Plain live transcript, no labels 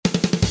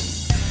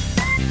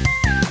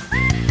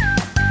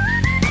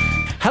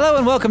Hello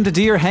and welcome to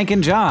Dear Hank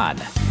and John.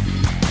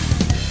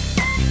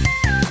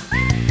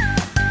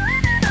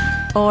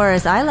 Or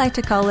as I like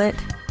to call it,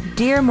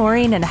 Dear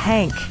Maureen and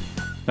Hank.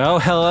 Oh,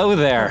 hello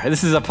there.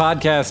 This is a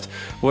podcast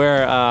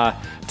where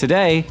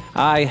today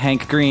I,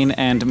 Hank Green,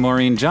 and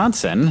Maureen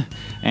Johnson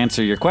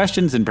answer your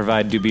questions and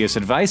provide dubious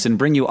advice and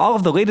bring you all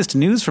of the latest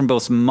news from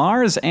both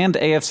Mars and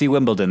AFC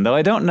Wimbledon. Though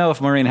I don't know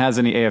if Maureen has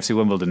any AFC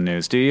Wimbledon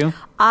news. Do you?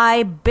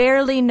 I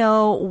barely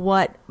know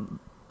what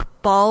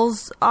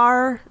balls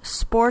are.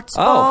 Sports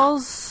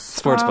balls?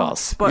 Sports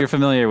balls. You're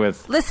familiar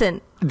with... Listen.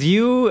 Do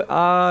you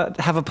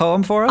have a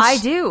poem for us? I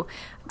do.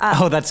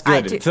 That's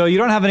good. So you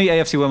don't have any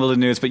AFC Wimbledon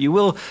news, but you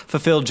will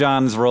fulfill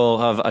John's role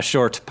of a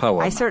short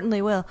poem. I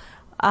certainly will.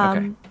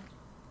 Okay.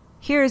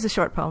 Here is a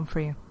short poem for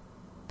you.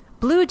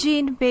 Blue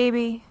jean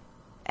baby,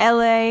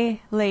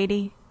 L.A.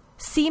 lady,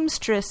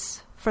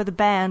 seamstress for the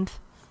band,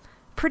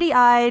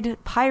 pretty-eyed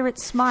pirate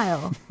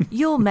smile,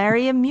 you'll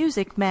marry a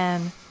music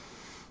man.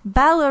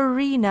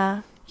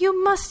 Ballerina,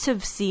 you must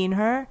have seen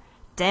her,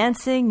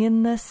 dancing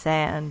in the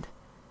sand.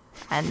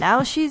 And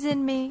now she's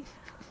in me,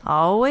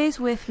 always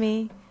with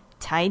me,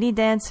 tiny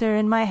dancer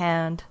in my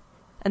hand.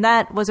 And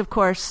that was, of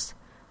course,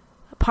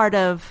 part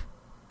of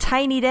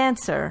Tiny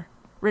Dancer,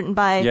 written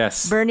by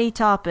Bernie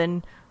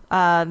Taupin,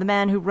 the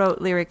man who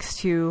wrote lyrics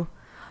to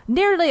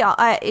nearly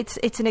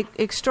it's an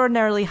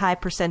extraordinarily high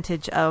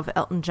percentage of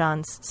Elton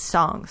John's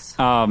songs.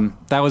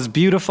 That was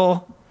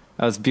beautiful.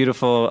 That was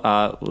beautiful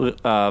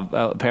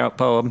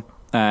poem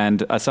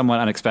and a somewhat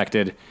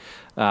unexpected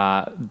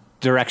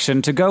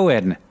direction to go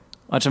in.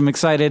 Which I'm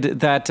excited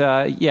that,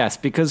 yes,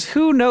 because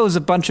who knows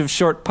a bunch of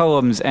short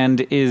poems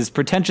and is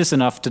pretentious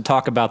enough to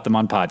talk about them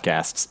on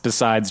podcasts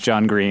besides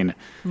John Green?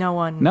 No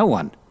one. No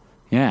one.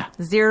 Yeah.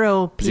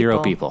 Zero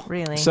people.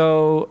 Really.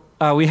 So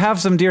we have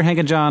some Dear Hank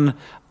and John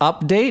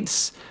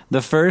updates.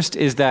 The first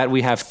is that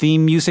we have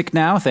theme music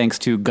now, thanks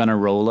to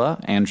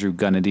Gunnarola, Andrew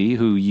Gunnady,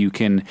 who you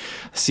can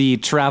see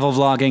travel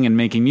vlogging and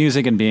making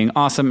music and being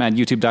awesome at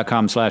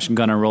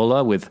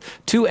youtube.com/Gunnarola with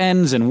 2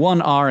 N's and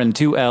 1 R and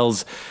 2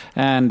 L's.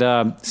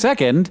 And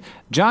second,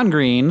 John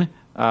Green,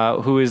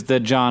 who is the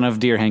John of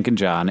Dear Hank and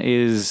John,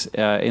 is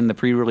in the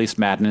pre-release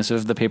madness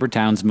of the Paper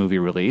Towns movie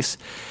release.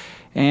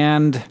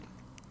 And...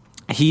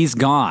 he's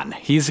gone.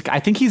 I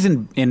think he's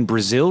in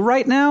Brazil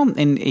right now,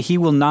 and he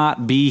will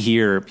not be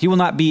here. He will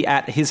not be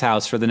at his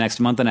house for the next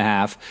month and a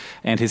half,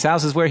 and his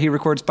house is where he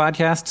records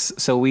podcasts,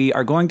 so we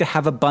are going to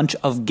have a bunch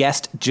of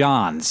guest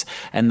Johns.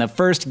 And the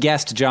first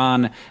guest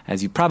John,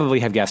 as you probably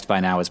have guessed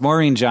by now, is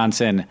Maureen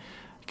Johnson.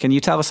 Can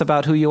you tell us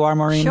about who you are,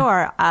 Maureen?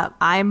 Sure.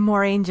 I'm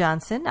Maureen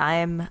Johnson.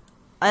 I'm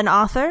an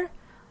author.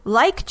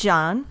 Like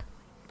John,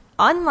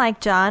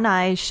 unlike John,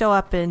 I show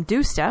up and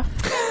do stuff.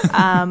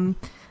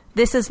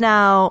 This is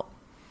now...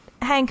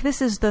 Hank,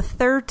 this is the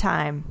third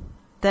time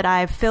that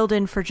I've filled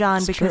in for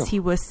John because he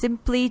was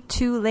simply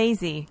too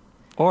lazy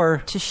to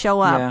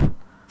show up. Yeah,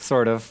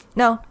 sort of.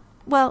 No.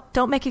 Well,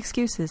 don't make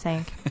excuses,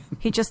 Hank.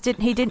 He just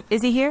didn't. He didn't.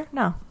 Is he here?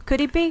 No. Could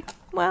he be?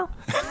 Well,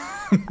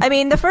 I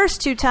mean, the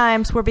first 2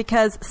 times were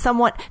because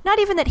someone, not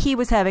even that he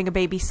was having a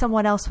baby,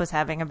 someone else was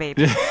having a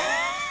baby.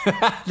 All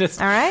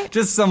right?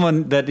 Just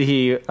someone that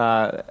he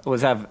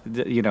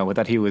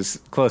that he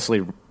was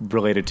closely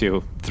related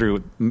to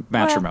through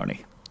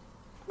matrimony.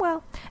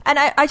 Well, and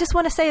I just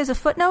want to say as a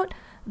footnote,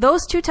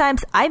 those 2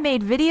 times I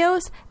made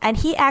videos, and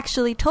he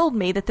actually told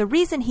me that the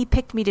reason he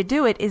picked me to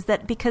do it is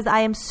that because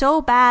I am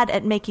so bad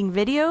at making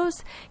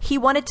videos, he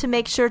wanted to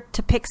make sure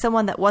to pick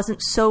someone that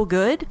wasn't so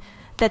good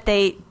that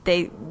they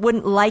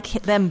wouldn't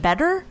like them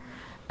better,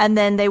 and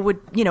then they would,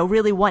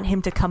 really want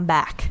him to come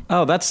back.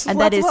 Oh, that's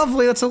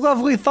lovely. That's a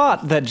lovely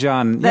thought that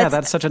John,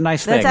 that's such a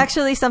nice thing. That's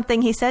actually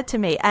something he said to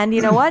me. And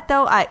you know what,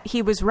 though?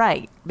 He was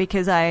right,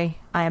 because I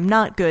am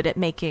not good at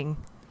making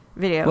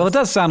videos. Well, it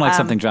does sound like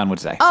something John would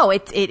say. Oh,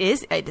 it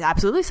is. It's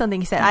absolutely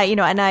something he said.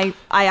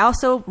 I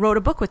also wrote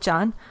a book with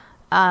John.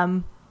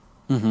 I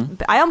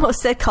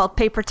almost said called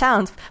Paper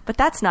Towns, but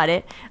that's not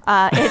it.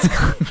 It's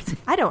called,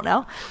 I don't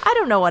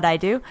know what I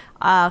do.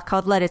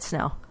 Called Let It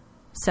Snow.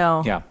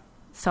 So yeah.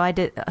 So I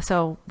did.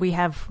 So we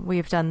have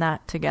done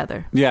that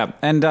together. Yeah,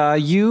 and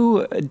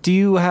you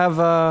have?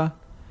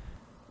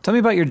 Tell me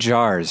about your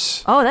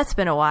jars. Oh, that's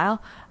been a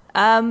while.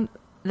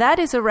 That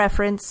is a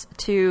reference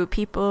to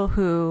people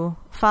who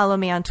follow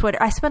me on Twitter.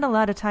 I spend a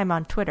lot of time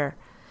on Twitter.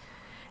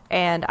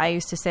 And I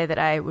used to say that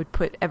I would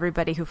put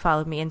everybody who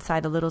followed me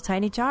inside a little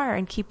tiny jar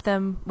and keep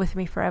them with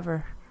me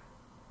forever.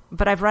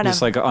 But I've run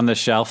like on the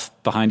shelf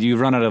behind you. You've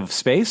run out of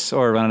space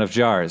or run out of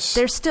jars?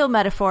 There's still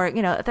metaphoric.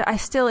 I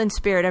still in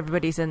spirit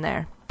everybody's in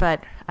there.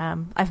 But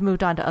I've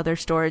moved on to other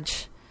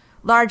storage,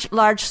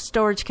 large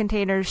storage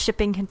containers,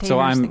 shipping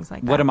containers, things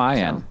like that. What am I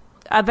in?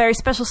 A very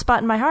special spot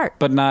in my heart.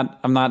 But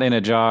I'm not in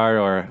a jar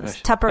or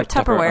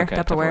Tupperware. Okay,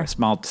 Tupperware.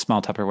 Small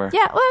Tupperware.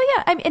 Yeah, well,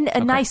 yeah. I mean, a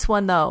nice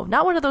one though,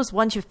 not one of those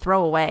ones you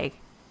throw away,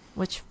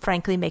 which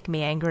frankly make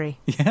me angry.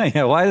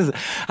 Yeah. Why is it?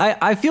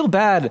 I feel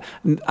bad.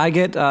 I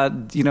get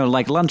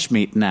like lunch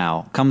meat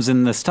now comes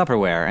in this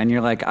Tupperware, and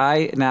you're like,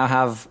 I now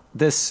have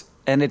this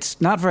and it's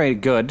not very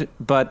good,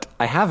 but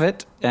I have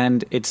it,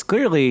 and it's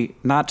clearly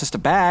not just a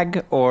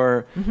bag,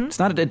 or it's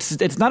not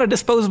a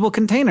disposable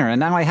container, and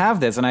now I have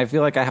this, and I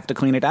feel like I have to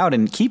clean it out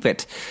and keep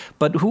it.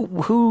 But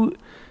who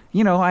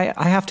I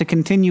have to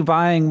continue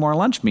buying more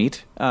lunch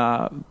meat,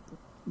 and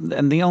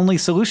the only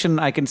solution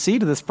I can see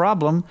to this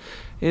problem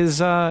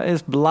is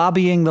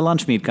lobbying the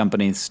lunch meat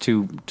companies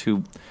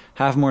to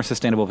have more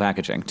sustainable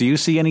packaging. Do you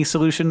see any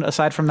solution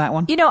aside from that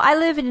one? I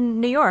live in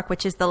New York,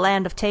 which is the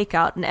land of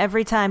takeout, and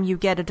every time you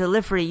get a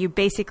delivery, you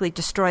basically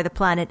destroy the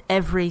planet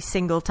every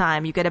single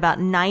time. You get about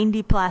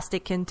 90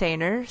 plastic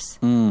containers,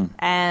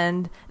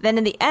 and then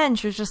in the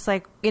end, you're just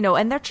like,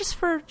 and they're just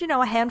for,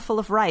 a handful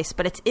of rice,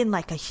 but it's in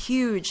like a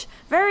huge,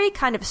 very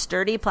kind of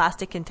sturdy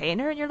plastic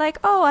container, and you're like,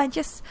 oh, I'm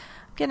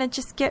gonna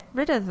just get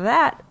rid of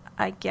that,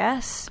 I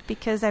guess,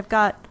 because I've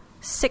got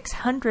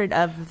 600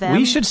 of them.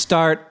 We should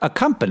start a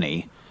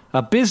company,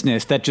 a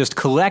business that just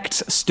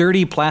collects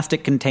sturdy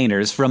plastic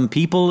containers from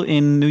people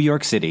in New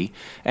York City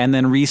and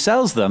then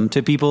resells them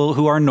to people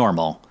who are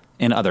normal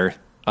in other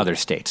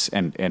states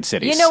and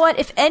cities. You know what?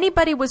 If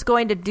anybody was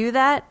going to do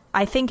that,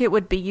 I think it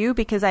would be you,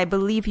 because I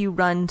believe you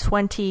run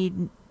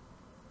 2,000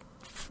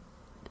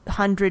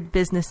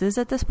 businesses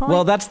at this point.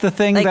 Well, that's the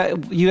thing,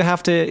 that you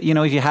have to,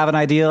 if you have an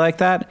idea like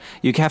that,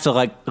 you have to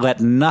let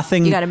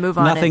nothing, you gotta move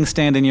on nothing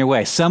stand in your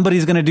way.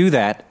 Somebody's going to do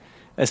that.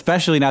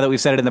 Especially now that we've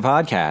said it in the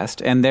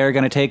podcast, and they're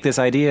going to take this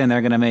idea and they're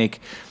going to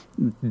make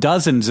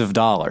dozens of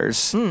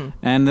dollars,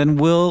 and then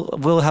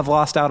we'll have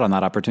lost out on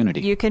that opportunity.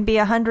 You can be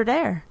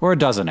 100-aire. Or a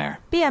dozen-aire.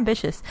 Be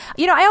ambitious.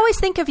 I always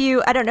think of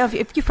you, I don't know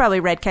if you've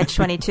probably read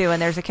Catch-22,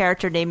 and there's a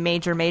character named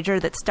Major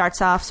that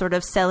starts off sort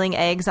of selling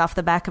eggs off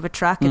the back of a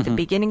truck at the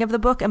beginning of the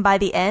book, and by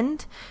the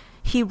end,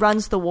 he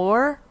runs the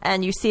war,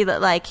 and you see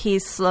that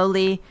he's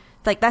slowly...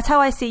 that's how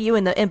I see you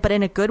but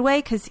in a good way,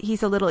 because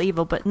he's a little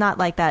evil, but not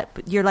like that.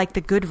 But you're like the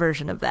good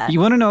version of that.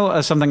 You want to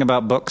know something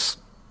about books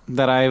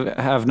that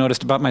I have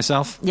noticed about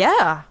myself?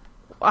 Yeah.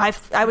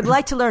 I would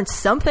like to learn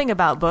something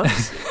about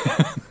books.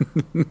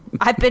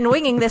 I've been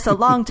winging this a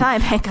long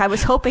time, Hank. I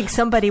was hoping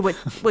somebody would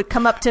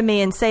come up to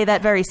me and say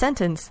that very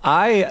sentence.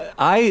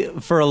 I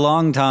for a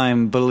long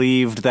time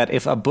believed that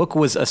if a book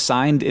was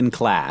assigned in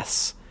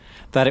class,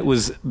 that it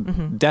was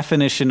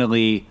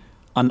definitionally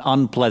an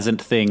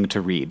unpleasant thing to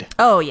read.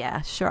 Oh,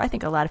 yeah, sure. I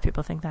think a lot of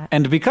people think that.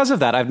 And because of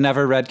that, I've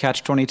never read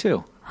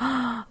Catch-22.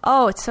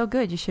 Oh, it's so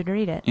good. You should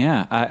read it.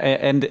 Yeah.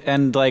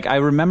 And I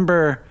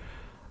remember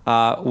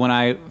when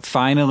I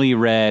finally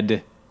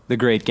read The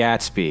Great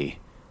Gatsby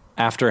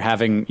after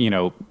having,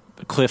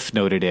 Cliffs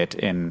noted it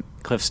in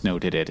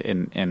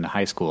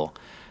high school.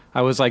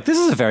 I was like, this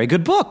is a very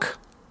good book.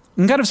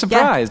 I'm kind of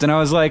surprised. Yeah. And I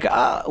was like,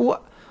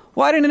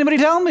 why didn't anybody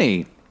tell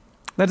me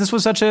that this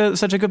was such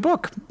a good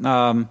book?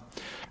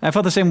 I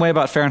felt the same way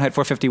about Fahrenheit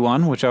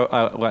 451, which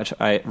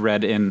I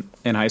read in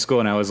high school,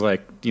 and I was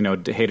like,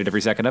 hated every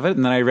second of it.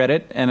 And then I read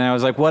it, and I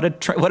was like, what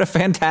a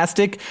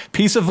fantastic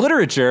piece of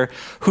literature.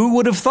 Who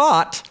would have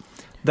thought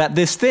that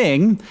this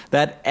thing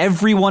that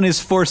everyone is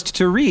forced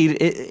to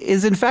read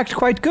is in fact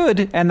quite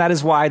good, and that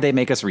is why they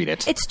make us read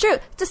it. It's true.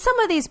 Some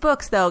of these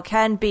books, though,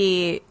 can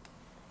be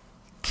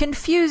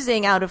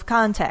confusing out of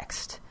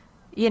context.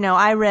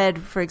 I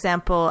read, for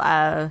example...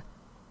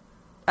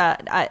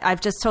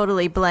 I've just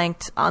totally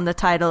blanked on the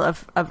title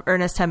of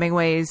Ernest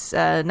Hemingway's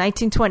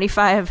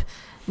 1925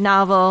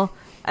 novel.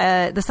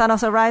 The Sun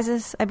Also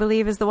Rises, I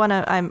believe, is the one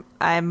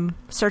I'm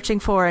searching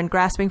for and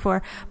grasping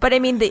for. But I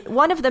mean,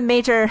 one of the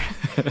major,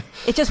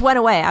 it just went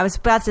away. I was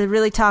about to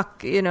really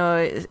talk, in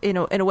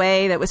a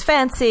way that was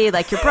fancy,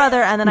 like your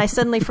brother, and then I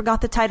suddenly forgot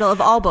the title of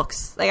all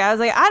books. I was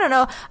like, I don't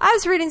know. I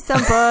was reading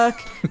some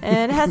book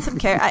and it had some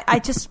care. I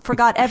just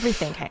forgot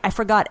everything. I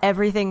forgot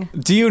everything.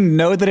 Do you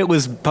know that it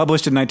was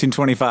published in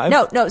 1925?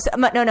 No,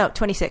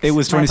 26. It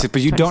was 26,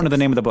 but you 26. Don't know the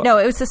name of the book. No,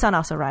 it was The Sun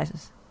Also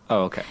Rises.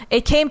 Oh, okay.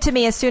 It came to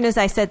me as soon as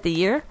I said the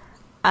year.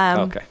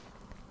 Okay.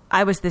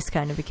 I was this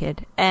kind of a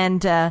kid.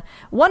 And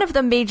one of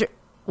the major...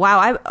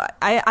 Wow,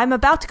 I'm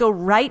about to go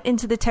right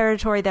into the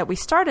territory that we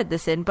started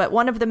this in, but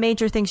one of the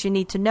major things you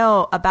need to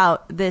know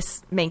about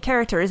this main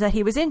character is that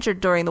he was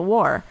injured during the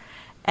war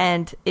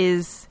and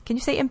is... Can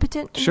you say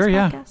impotent in Sure, this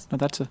yeah. podcast? No,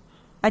 that's a...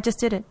 I just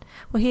did it.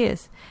 Well, he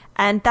is.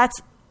 And that's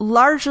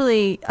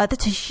largely...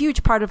 that's a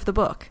huge part of the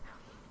book,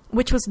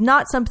 which was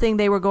not something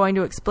they were going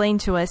to explain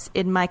to us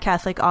in my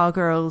Catholic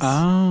all-girls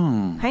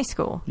high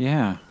school.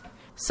 Yeah.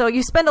 So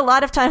you spend a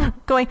lot of time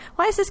going,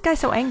 why is this guy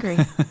so angry?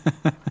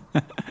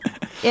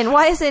 And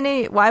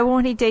why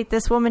won't he date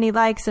this woman he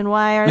likes? And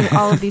why are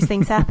all of these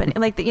things happening?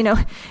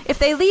 If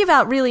they leave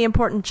out really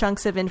important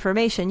chunks of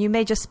information, you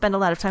may just spend a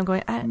lot of time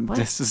going, what?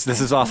 This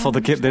is awful.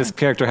 This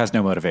character has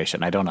no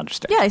motivation. I don't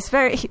understand. Yeah, he's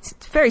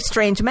a very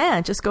strange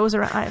man. Just goes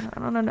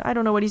around. I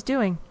don't know what he's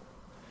doing.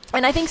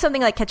 And I think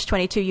something like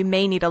Catch-22, you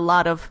may need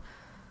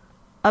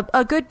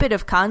a good bit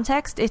of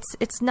context.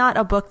 It's not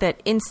a book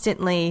that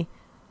instantly,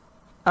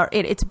 or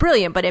it's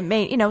brilliant, but it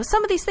may,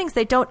 some of these things,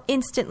 they don't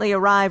instantly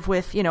arrive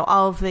with,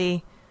 all of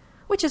the,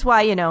 which is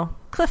why,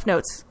 Cliff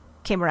Notes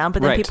came around,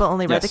 but then right. people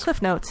only read Yes. the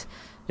Cliff Notes.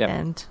 Yep.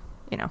 And,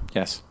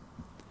 Yes.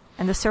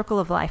 And the circle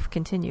of life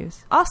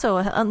continues. Also,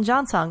 a Elton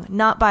John song,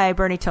 not by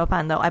Bernie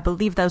Taupin, though. I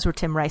believe those were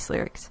Tim Rice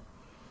lyrics.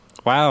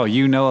 Wow,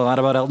 you know a lot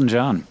about Elton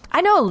John. I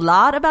know a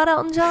lot about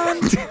Elton John.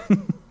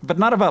 But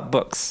not about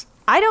books.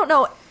 I don't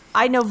know.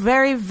 I know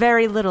very,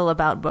 very little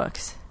about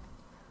books.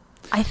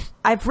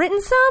 I've written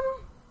some?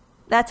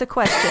 That's a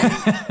question.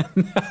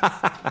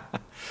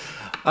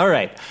 All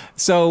right.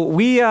 So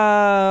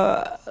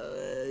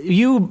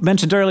you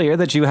mentioned earlier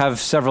that you have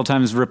several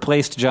times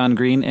replaced John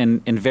Green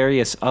in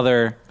various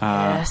other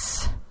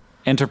Yes.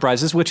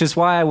 enterprises, which is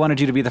why I wanted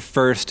you to be the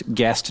first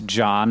guest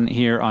John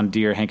here on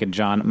Dear Hank and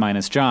John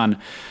minus John.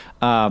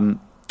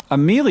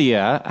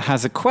 Amelia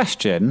has a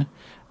question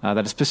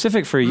that is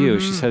specific for you.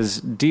 She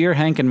says, Dear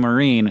Hank and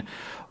Maureen,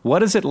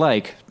 what is it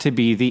like to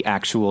be the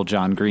actual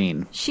John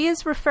Green? She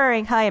is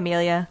referring, hi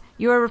Amelia,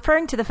 you are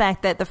referring to the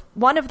fact that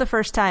one of the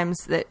first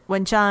times that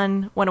when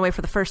John went away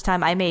for the first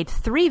time, I made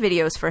 3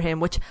 videos for him,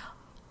 which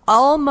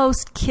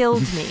almost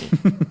killed me.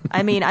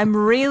 I mean, I'm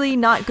really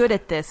not good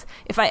at this.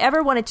 If I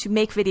ever wanted to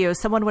make videos,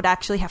 someone would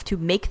actually have to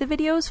make the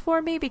videos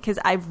for me because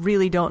I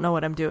really don't know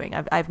what I'm doing.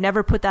 I've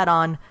never put that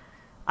on.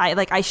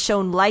 I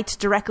shone light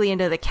directly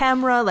into the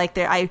camera.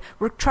 I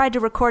tried to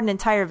record an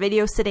entire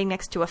video sitting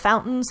next to a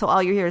fountain, so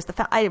all you hear is the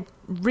fountain. I'm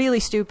really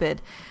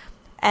stupid.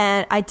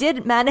 And I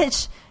did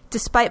manage,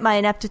 despite my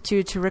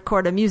ineptitude, to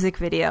record a music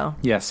video.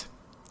 Yes.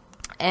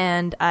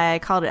 And I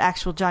called it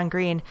Actual John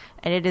Green,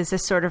 and it is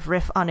this sort of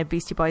riff on a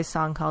Beastie Boys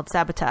song called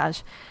Sabotage.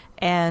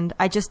 And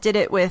I just did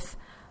it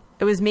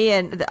it was me,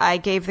 and I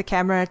gave the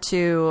camera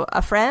to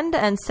a friend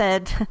and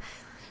said,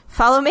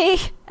 follow me.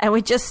 And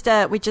we just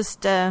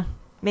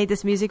made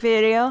this music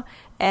video,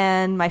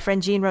 and my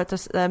friend Jean wrote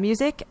the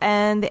music.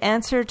 And the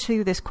answer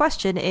to this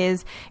question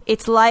is,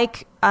 it's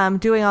like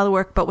doing all the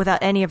work, but without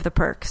any of the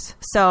perks.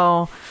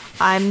 So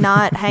I'm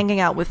not hanging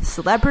out with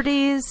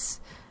celebrities.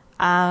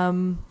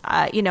 I'm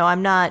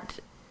not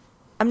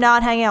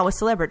hanging out with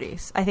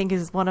celebrities, I think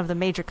is one of the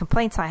major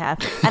complaints I have.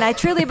 And I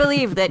truly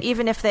believe that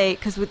even if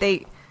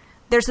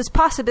there's this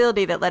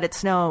possibility that Let It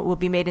Snow will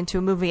be made into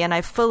a movie, and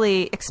I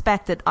fully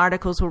expect that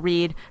articles will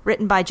read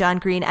written by John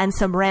Green and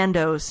some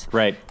randos.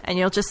 Right. And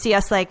you'll just see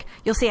us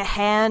you'll see a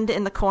hand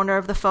in the corner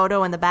of the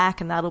photo in the back,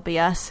 and that'll be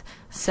us.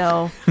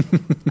 So,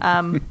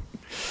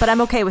 but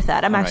I'm okay with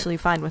that. I'm actually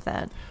fine with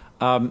that.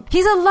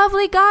 He's a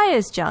lovely guy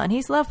as John.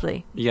 He's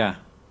lovely. Yeah.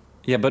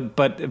 Yeah,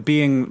 but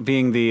being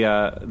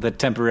the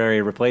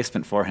temporary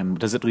replacement for him,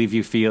 does it leave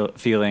you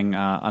feeling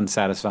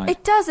unsatisfied?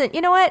 It doesn't.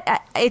 You know what?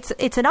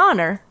 It's an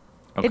honor.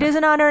 Okay. It is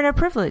an honor and a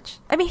privilege.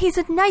 I mean, you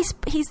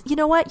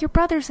know what? Your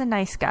brother's a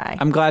nice guy.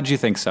 I'm glad you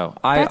think so.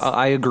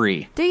 I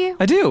agree. Do you?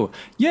 I do.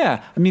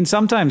 Yeah. I mean,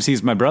 sometimes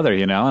he's my brother,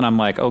 and I'm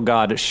like, oh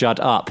God, shut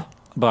up.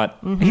 But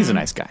he's a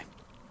nice guy.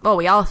 Well,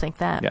 we all think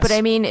that. Yes. But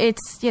I mean,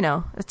 it's,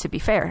 to be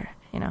fair,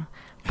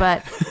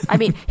 But, I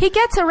mean, he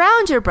gets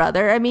around your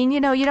brother. I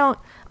mean,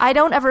 I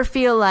don't ever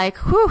feel like,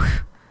 whew,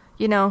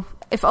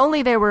 if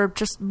only there were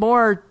just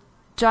more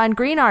John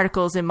Green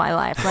articles in my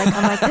life.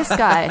 I'm like,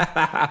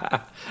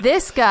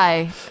 this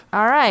guy,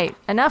 all right,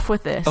 enough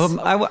with this.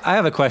 I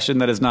have a question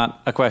that is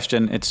not a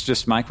question. It's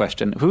just my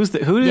question. Who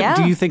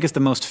do you think is the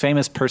most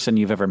famous person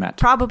you've ever met?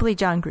 Probably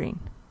John Green.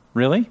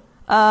 Really?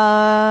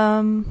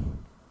 Oh,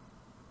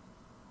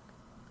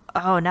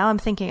 now I'm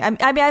thinking. I mean,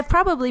 I've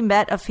probably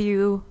met a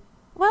few.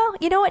 Well,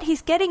 you know what?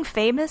 He's getting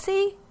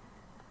famous-y.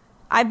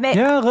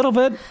 Yeah, a little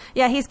bit.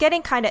 Yeah, he's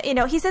getting kind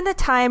of, he's in the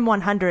Time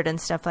 100 and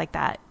stuff like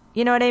that.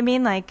 You know what I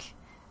mean? Like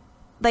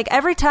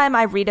every time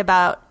I read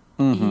about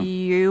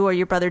you or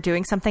your brother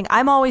doing something,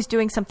 I'm always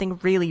doing something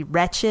really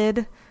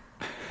wretched,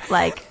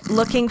 like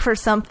looking for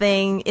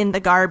something in the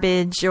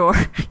garbage or,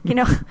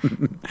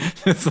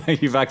 It's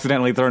like you've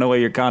accidentally thrown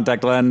away your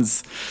contact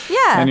lens.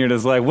 Yeah. And you're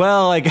just like,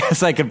 well, I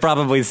guess I could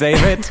probably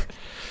save it.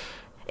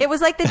 It was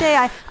like the day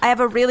I have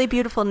a really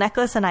beautiful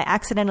necklace and I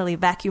accidentally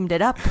vacuumed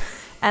it up,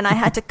 and I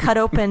had to cut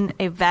open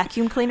a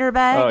vacuum cleaner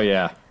bag. Oh,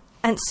 yeah.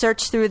 And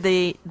search through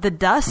the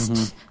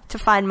dust to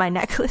find my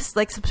necklace,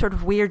 like some sort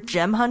of weird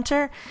gem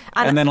hunter.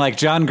 And then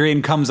John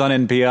Green comes on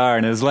NPR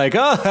and is like,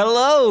 oh,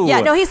 hello.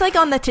 Yeah, no, he's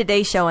on the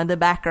Today Show in the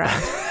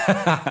background.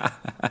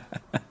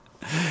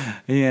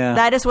 Yeah.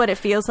 That is what it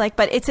feels like,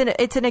 but it's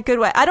in a good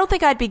way. I don't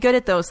think I'd be good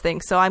at those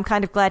things, so I'm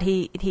kind of glad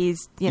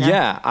he's,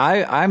 Yeah,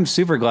 I'm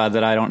super glad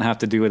that I don't have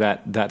to do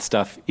that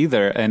stuff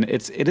either. And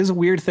it is a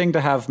weird thing to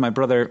have my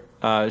brother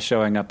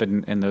showing up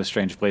in those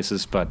strange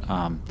places, but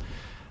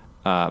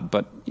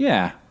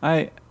yeah,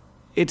 I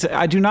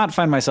do not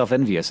find myself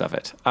envious of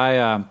it.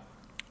 I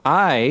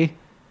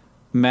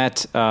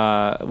met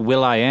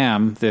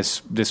will.i.am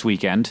this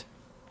weekend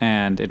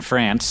and in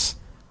France,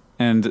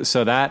 and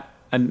so that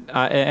and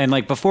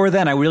before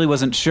then I really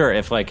wasn't sure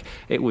if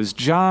it was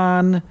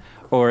John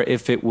or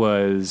if it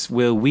was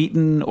Will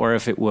Wheaton or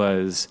if it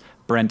was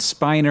Brent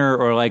Spiner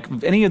or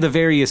any of the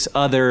various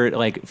other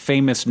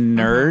famous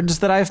nerds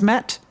that I've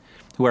met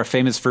who are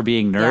famous for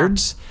being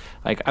nerds.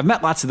 Yeah. I've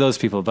met lots of those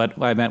people,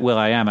 but I met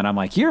will.i.am, and I'm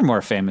like, you're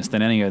more famous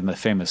than any of the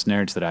famous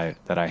nerds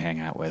that I hang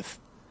out with.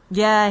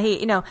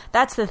 Yeah,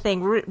 that's the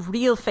thing.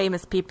 Real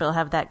famous people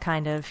have that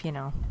kind of,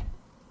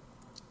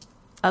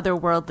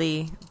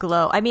 otherworldly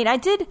glow. I mean,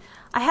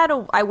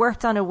 I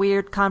worked on a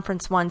weird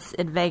conference once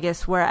in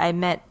Vegas where I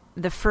met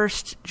the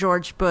first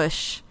George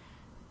Bush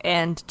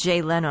and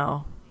Jay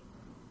Leno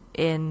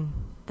in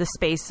the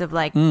space of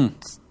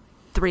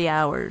 3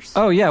 hours.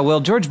 Oh, yeah. Well,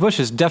 George Bush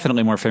is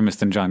definitely more famous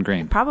than John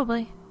Green.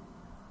 Probably.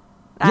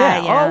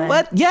 Yeah. Yeah. Oh,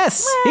 what?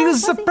 Yes. Well, he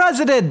was the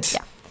president.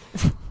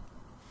 Yeah.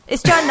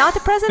 Is John not the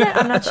president?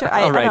 I'm not sure.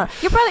 I don't know.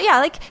 Your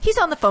brother, he's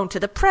on the phone to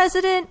the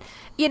president.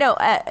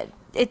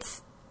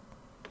 It's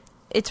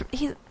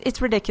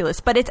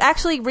ridiculous, but it's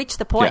actually reached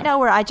the point now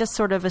where I just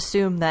sort of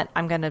assume that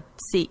I'm going to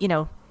see,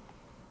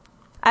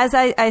 as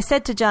I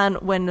said to John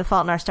when The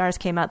Fault in Our Stars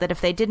came out, that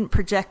if they didn't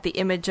project the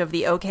image of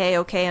the okay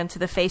onto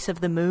the face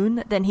of the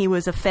moon, then he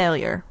was a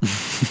failure.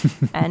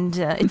 And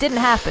it didn't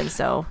happen,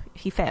 so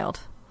he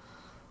failed.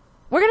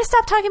 We're going to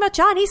stop talking about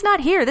John. He's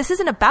not here. This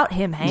isn't about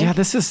him, Hank.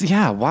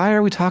 Yeah, why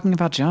are we talking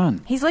about John?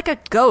 He's like a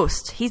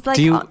ghost. He's like,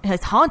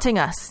 he's haunting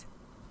us.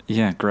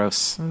 Yeah,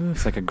 gross.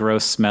 It's like a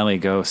gross, smelly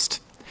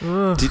ghost.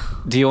 Do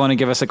you want to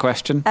give us a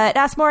question? It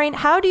asks Maureen,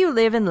 how do you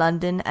live in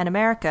London and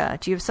America?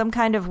 Do you have some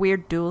kind of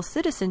weird dual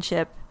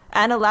citizenship?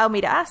 And allow me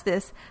to ask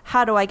this,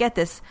 how do I get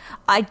this?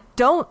 I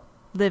don't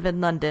live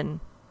in London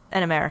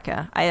and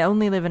America. I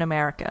only live in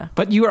America.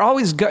 But you were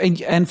always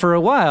going, and for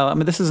a while, I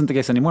mean, this isn't the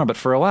case anymore, but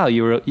for a while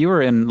you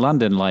were in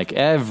London like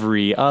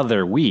every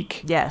other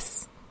week.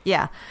 Yes.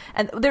 Yeah.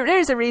 And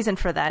there's a reason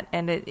for that.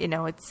 And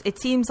it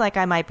seems like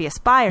I might be a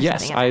spy or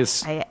something.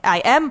 Yes,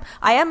 I am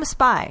a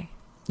spy.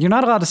 You're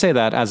not allowed to say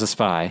that as a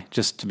spy,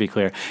 just to be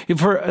clear.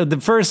 For the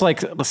first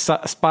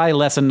spy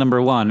lesson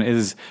number 1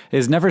 is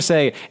never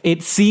say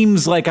it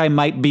seems like I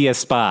might be a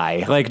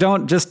spy.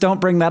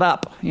 Don't bring that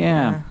up.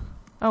 Yeah.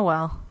 Oh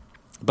well.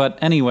 But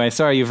anyway,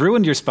 sorry, you've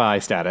ruined your spy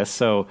status,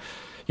 so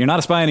you're not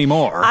a spy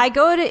anymore. I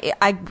go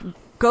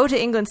to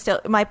England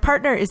still. My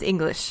partner is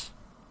English.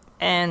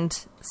 And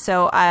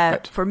so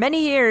right. For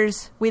many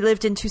years we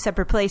lived in 2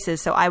 separate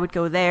places, so I would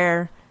go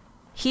there.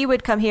 He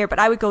would come here, but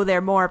I would go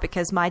there more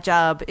because my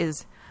job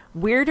is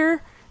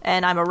weirder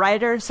and I'm a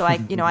writer, so I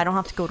don't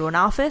have to go to an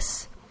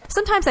office.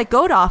 Sometimes I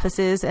go to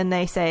offices and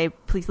they say,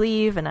 please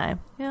leave, and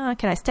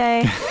can I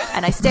stay?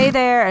 And I stay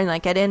there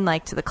and get in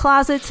to the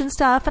closets and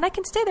stuff, and I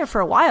can stay there for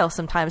a while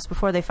sometimes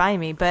before they find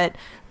me. But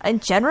in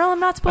general,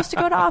 I'm not supposed to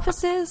go to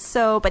offices,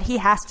 but he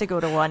has to go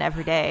to one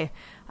every day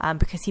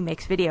because he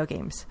makes video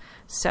games.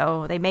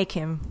 So they make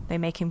him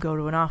go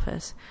to an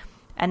office.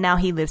 And now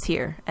he lives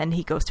here, and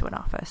he goes to an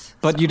office.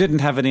 But you didn't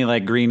have any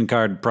green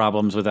card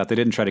problems with that? They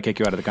didn't try to kick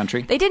you out of the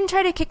country? They didn't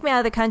try to kick me out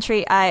of the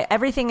country. I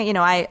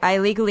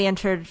legally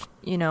entered,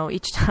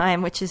 each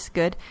time, which is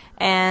good.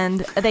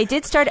 And they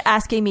did start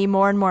asking me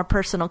more and more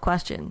personal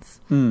questions.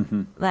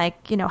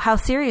 Mm-hmm. How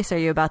serious are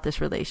you about this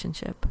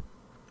relationship?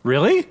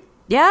 Really?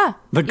 Yeah.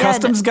 The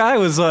customs guy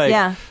was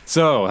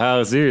so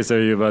how serious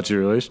are you about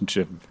your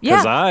relationship?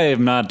 Because I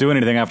am not doing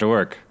anything after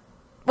work.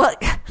 Well,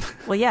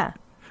 yeah.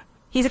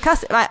 He's a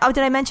did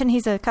I mention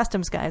he's a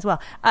customs guy as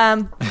well?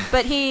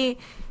 But they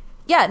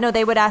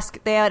would ask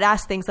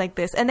things like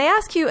this, and they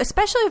ask you,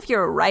 especially if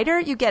you're a writer,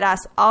 you get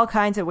asked all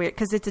kinds of weird,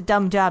 because it's a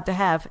dumb job to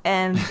have.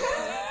 And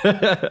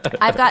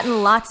I've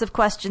gotten lots of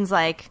questions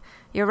like,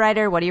 "You're a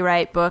writer. What do you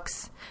write?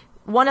 Books?"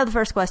 One of the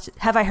first questions: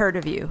 "Have I heard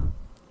of you?"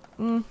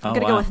 I'm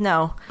gonna go with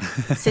no.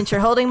 Since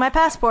you're holding my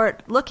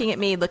passport, looking at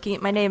me, looking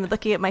at my name,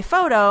 looking at my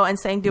photo, and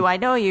saying, "Do I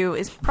know you?"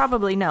 is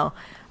probably no.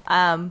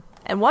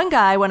 And one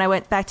guy, when I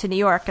went back to New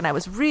York and I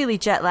was really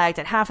jet lagged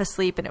and half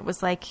asleep, and it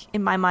was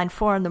in my mind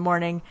 4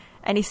 a.m,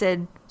 and he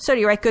said, "So do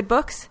you write good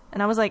books?"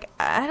 And I was like,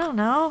 "I don't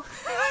know."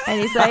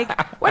 And he's like,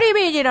 "What do you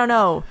mean you don't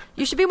know?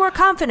 You should be more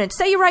confident.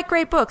 Say you write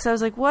great books." I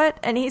was like, "What?"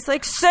 And he's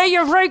like, "Say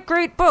you write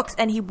great books."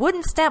 And he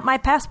wouldn't stamp my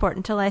passport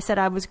until I said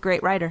I was a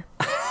great writer.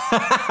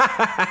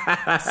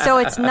 So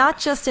it's not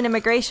just an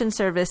immigration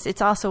service,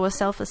 it's also a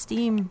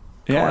self-esteem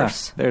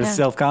course. There's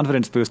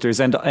self-confidence boosters.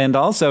 And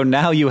also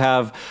now you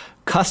have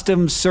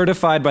customs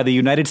certified by the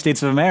United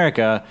States of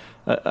America,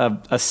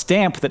 a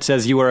stamp that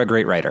says you are a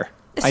great writer.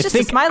 It's just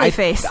a smiley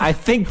face. I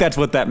think that's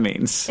what that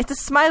means. It's a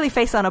smiley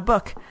face on a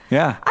book.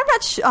 Yeah. I'm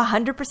not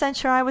 100%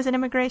 sure I was in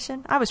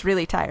immigration. I was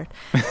really tired.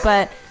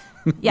 But,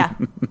 yeah.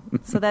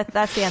 So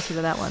that's the answer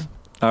to that one.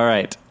 All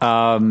right.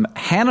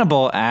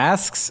 Hannibal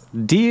asks,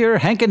 "Dear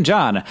Hank and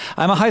John,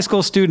 I'm a high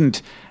school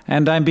student,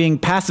 and I'm being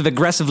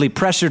passive-aggressively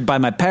pressured by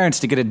my parents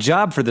to get a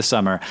job for the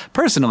summer.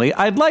 Personally,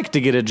 I'd like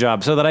to get a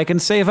job so that I can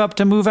save up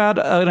to move out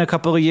in a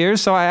couple of years.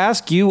 So I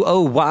ask you,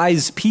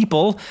 wise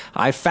people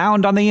I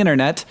found on the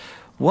internet,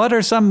 what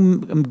are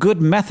some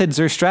good methods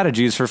or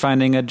strategies for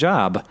finding a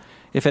job?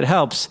 If it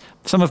helps,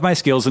 some of my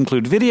skills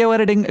include video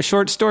editing,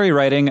 short story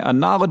writing, a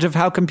knowledge of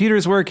how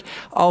computers work,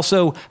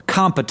 also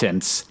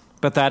competence."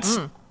 But that's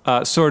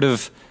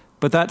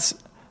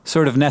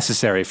sort of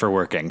necessary for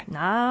working. No,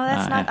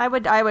 that's not.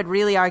 I would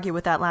really argue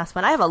with that last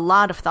one. I have a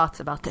lot of thoughts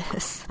about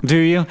this. Do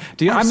you?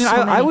 I mean, so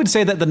I would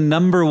say that the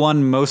number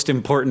one most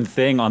important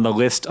thing on the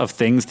list of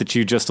things that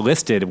you just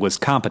listed was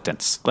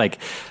competence. Like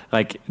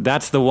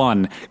that's the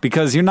one,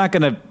 because you're not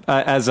going to,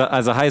 as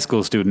a high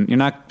school student,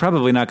 you're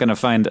probably not going to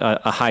find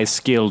a high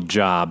skilled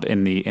job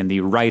in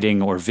the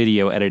writing or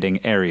video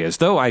editing areas.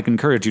 Though I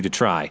encourage you to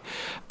try,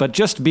 but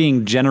just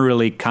being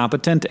generally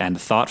competent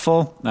and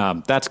thoughtful,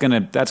 that's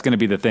gonna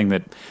be the thing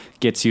that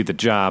gets you the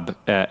job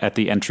at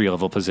the entry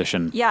level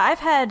position. Yeah, I've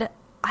had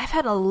I've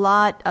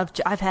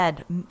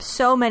had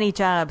so many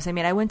jobs. I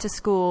mean, I went to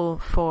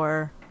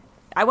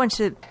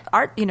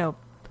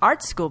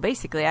art school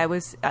basically. I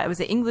was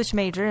an English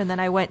major, and then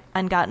I went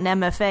and got an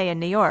MFA in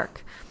New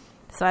York.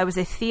 So I was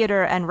a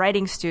theater and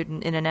writing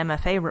student in an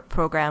MFA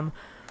program,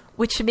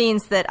 which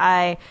means that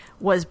I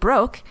was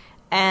broke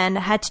and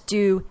had to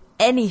do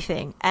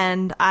anything.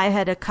 And I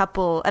had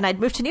I'd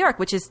moved to New York,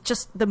 which is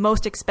just the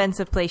most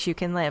expensive place you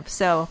can live.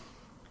 So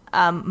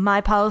my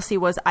policy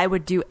was I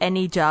would do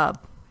any job.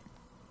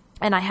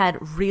 And I had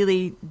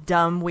really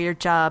dumb, weird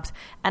jobs.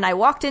 And I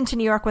walked into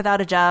New York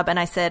without a job, and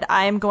I said,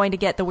 I am going to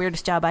get the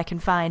weirdest job I can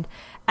find.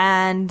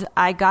 And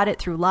I got it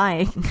through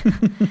lying,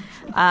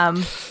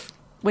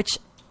 which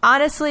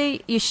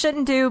honestly you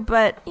shouldn't do.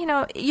 But,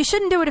 you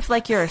shouldn't do it if,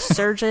 like, you're a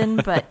surgeon,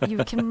 but you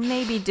can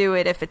maybe do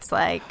it if it's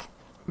like...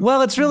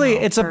 Well,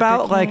 it's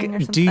about,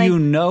 like, do you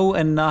know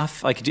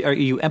enough? Like, are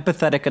you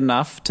empathetic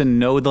enough to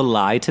know the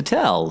lie to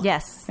tell?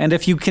 Yes. And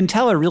if you can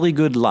tell a really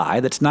good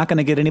lie that's not going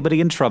to get anybody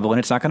in trouble and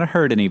it's not going to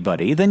hurt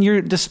anybody, then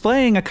you're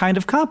displaying a kind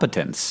of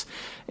competence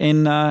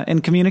in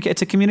communicate.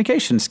 It's a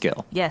communication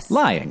skill. Yes.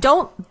 Lying.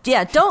 Don't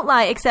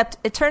lie, except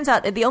it turns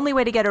out the only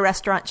way to get a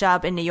restaurant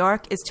job in New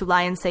York is to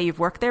lie and say you've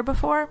worked there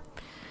before.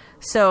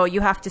 So you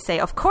have to say,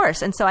 of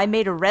course. And so I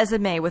made a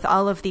resume with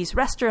all of these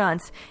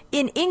restaurants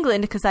in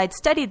England because I'd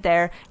studied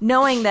there,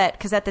 knowing that,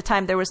 because at the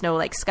time there was no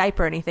like Skype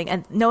or anything,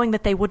 and knowing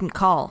that they wouldn't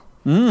call.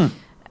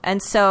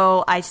 And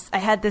so I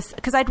had this,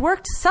 because I'd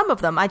worked some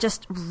of them. I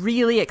just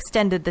really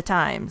extended the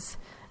times.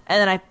 And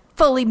then I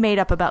fully made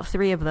up about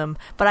 3 of them.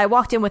 But I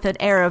walked in with an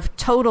air of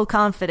total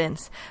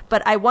confidence.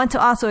 But I want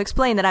to also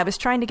explain that I was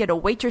trying to get a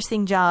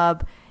waitressing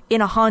job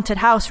in a haunted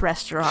house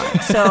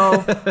restaurant.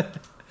 So...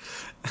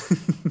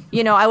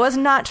 I was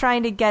not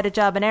trying to get a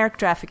job in air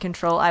traffic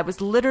control. I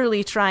was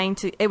literally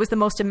it was the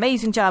most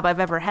amazing job I've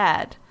ever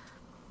had.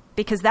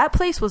 Because that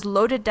place was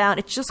loaded down.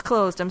 It just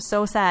closed. I'm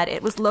so sad.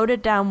 It was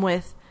loaded down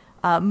with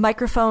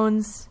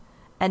microphones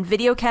and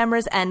video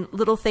cameras and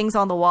little things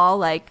on the wall,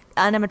 like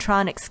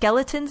animatronic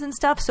skeletons and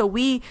stuff. So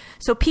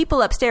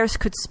people upstairs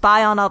could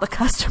spy on all the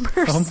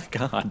customers. Oh my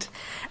God.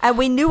 And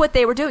we knew what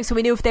they were doing. So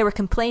we knew if they were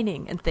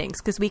complaining and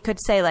things, because we could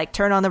say, like,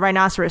 turn on the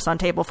rhinoceros on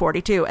table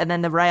 42. And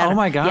then the rhino. Oh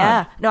my God.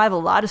 Yeah. No, I have a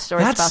lot of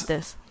stories about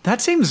this. That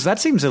seems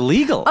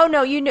illegal. Oh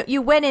no,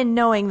 you went in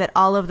knowing that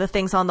all of the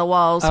things on the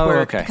walls were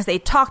okay. Because they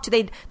talked.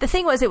 The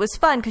thing was, it was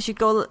fun because you'd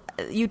go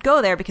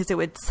there because it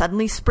would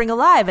suddenly spring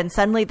alive and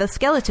suddenly the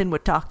skeleton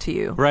would talk to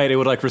you. Right, it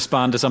would like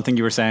respond to something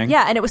you were saying.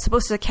 Yeah, and it was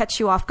supposed to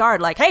catch you off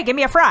guard, like, "Hey, give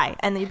me a fry,"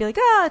 and then you'd be like,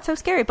 "Oh, it's so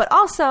scary." But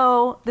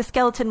also, the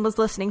skeleton was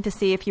listening to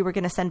see if you were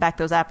going to send back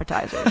those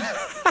appetizers.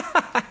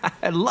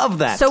 I love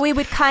that. So we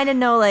would kind of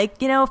know, like,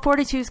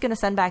 42 is going to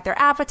send back their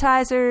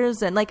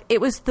appetizers. And, like, it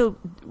was the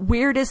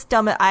weirdest,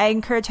 dumb... I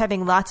encourage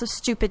having lots of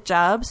stupid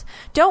jobs.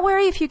 Don't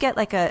worry if you get,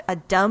 like,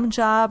 a dumb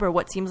job or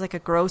what seems like a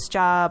gross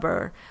job.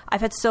 Or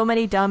I've had so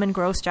many dumb and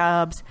gross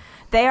jobs.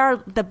 They are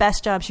the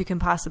best jobs you can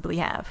possibly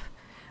have.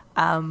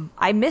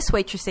 I miss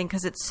waitressing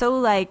because it's so,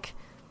 like...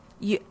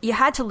 You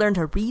had to learn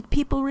to read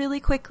people really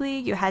quickly.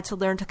 You had to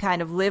learn to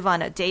kind of live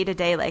on a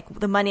day-to-day, like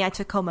the money I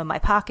took home in my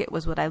pocket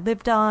was what I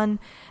lived on.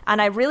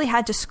 And I really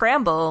had to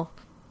scramble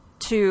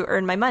to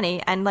earn my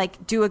money and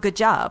like do a good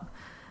job.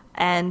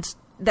 And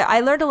I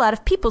learned a lot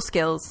of people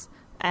skills.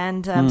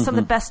 And some of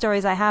the best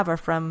stories I have are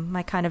from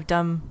my kind of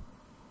dumb,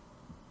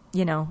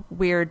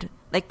 weird,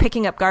 like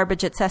picking up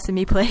garbage at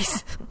Sesame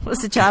Place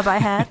was a job I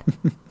had.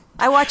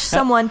 I watched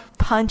someone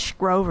punch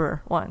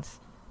Grover once.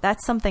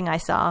 That's something I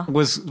saw.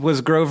 Was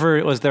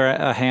Grover? Was there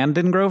a hand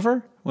in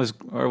Grover? Was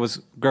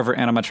Grover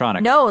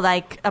animatronic? No,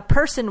 like a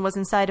person was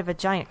inside of a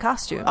giant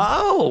costume.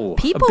 Oh,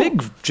 a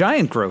big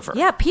giant Grover.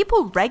 Yeah,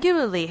 people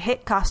regularly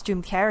hit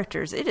costume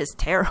characters. It is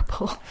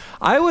terrible.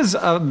 I was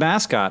a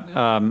mascot.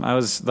 I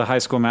was the high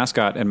school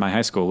mascot in my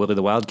high school, Willie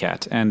the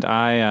Wildcat, and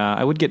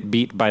I would get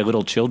beat by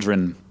little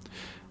children.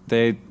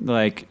 They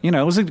it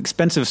was an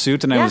expensive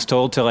suit, and I was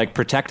told to like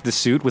protect the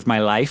suit with my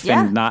life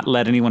and not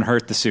let anyone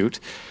hurt the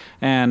suit.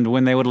 And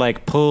when they would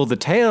like pull the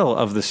tail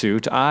of the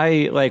suit, what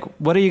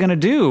are you going to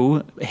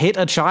do? Hit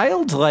a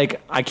child?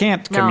 Like, I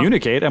can't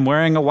communicate. I'm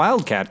wearing a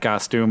Wildcat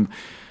costume.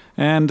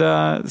 And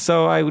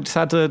so I just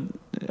had to,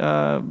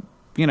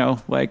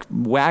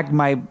 wag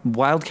my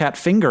Wildcat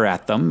finger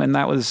at them. And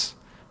that was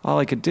all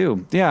I could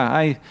do. Yeah,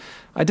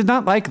 I did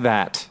not like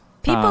that.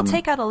 People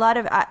take out a lot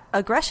of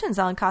aggressions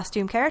on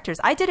costume characters.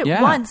 I did it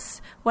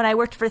once when I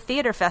worked for a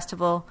theater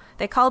festival.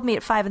 They called me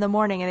at 5 a.m.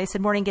 and they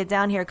said, "Maureen, get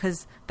down here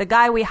because the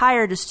guy we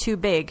hired is too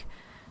big."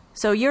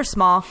 So you're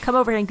small. Come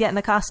over here and get in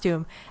the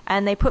costume.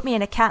 And they put me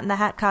in a Cat in the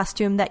Hat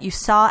costume that you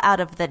saw out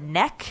of the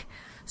neck.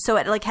 So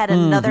it like had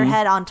another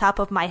head on top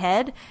of my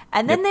head.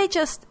 And then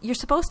you're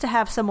supposed to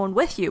have someone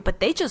with you, but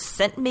they just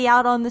sent me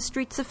out on the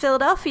streets of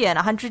Philadelphia in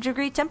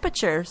 100-degree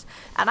temperatures.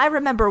 And I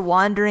remember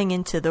wandering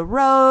into the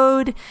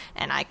road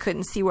and I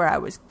couldn't see where I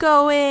was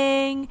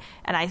going.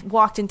 And I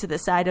walked into the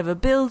side of a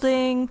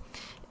building.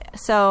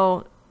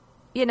 So,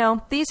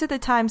 these are the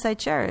times I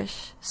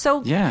cherish.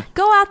 So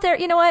go out there.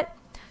 You know what?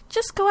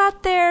 Just go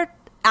out there,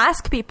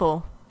 ask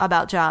people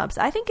about jobs.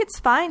 I think it's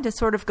fine to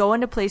sort of go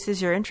into places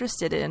you're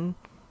interested in.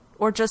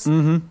 Or just,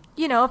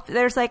 if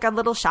there's like a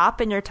little shop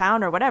in your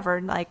town or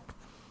whatever, like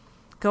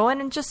go in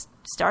and just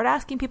start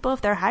asking people if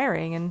they're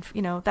hiring. And,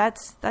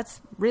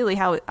 that's really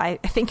how I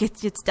think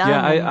it's done.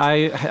 Yeah,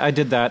 I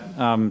did that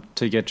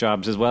to get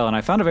jobs as well. And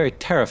I found it very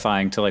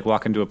terrifying to like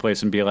walk into a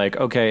place and be like,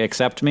 okay,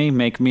 accept me,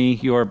 make me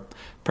your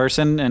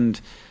person and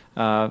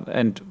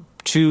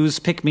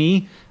pick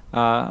me.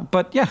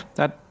 But yeah,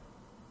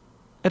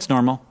 it's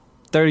normal.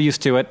 They're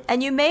used to it.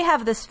 And you may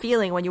have this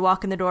feeling when you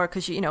walk in the door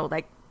because,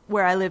 like,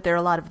 where I live, there are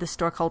a lot of this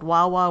store called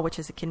Wawa, which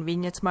is a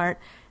convenience mart.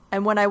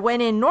 And when I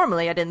went in,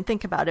 normally I didn't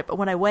think about it, but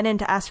when I went in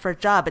to ask for a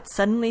job, it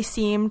suddenly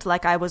seemed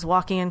like I was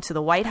walking into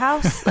the White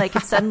House. Like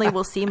it suddenly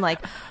will seem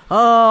like,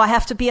 oh, I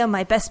have to be on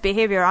my best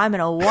behavior. I'm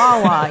in a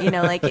Wawa,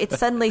 like it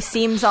suddenly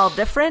seems all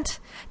different.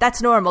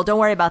 That's normal. Don't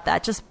worry about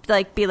that. Just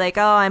like be like,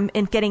 oh, I'm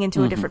getting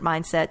into a different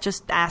mindset.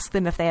 Just ask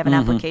them if they have an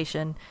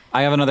application.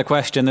 I have another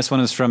question. This one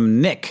is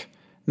from Nick.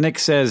 Nick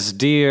says,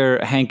 Dear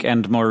Hank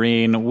and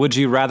Maureen, would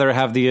you rather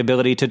have the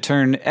ability to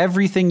turn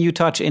everything you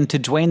touch into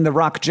Dwayne "The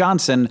Rock"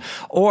 Johnson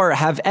or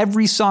have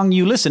every song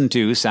you listen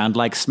to sound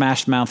like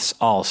Smash Mouth's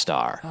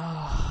All-Star?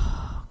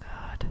 Oh,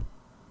 God.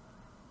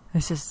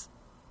 This is...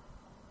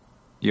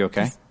 You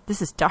okay?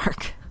 This is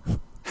dark.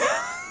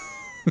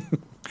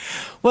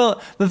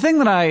 Well, the thing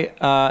that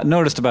I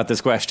noticed about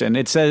this question,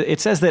 it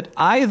says that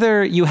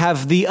either you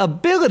have the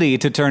ability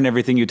to turn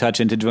everything you touch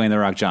into Dwayne "The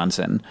Rock"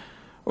 Johnson,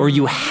 or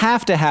you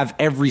have to have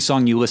every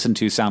song you listen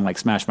to sound like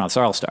Smash Mouth's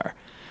All-Star.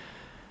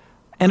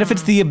 And if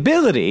it's the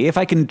ability, if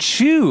I can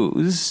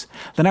choose,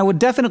 then I would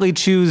definitely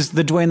choose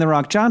the Dwayne "The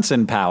Rock"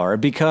 Johnson power,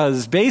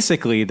 because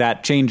basically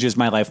that changes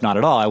my life not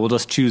at all. I will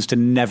just choose to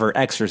never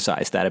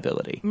exercise that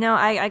ability. No,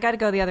 I got to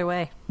go the other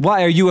way.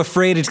 Why? Are you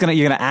afraid you're going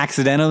to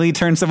accidentally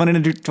turn someone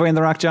into Dwayne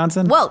 "The Rock"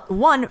 Johnson? Well,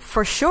 one,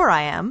 for sure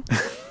I am.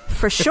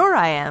 For sure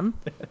I am.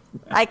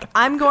 Like,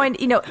 I'm going,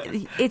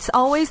 it's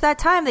always that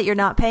time that you're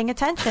not paying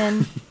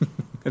attention.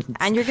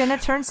 And you're going to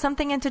turn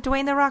something into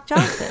Dwayne "The Rock"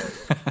 Johnson.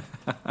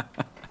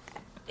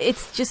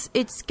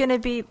 It's going to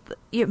be,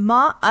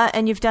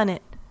 and you've done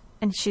it.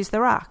 And she's The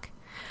Rock.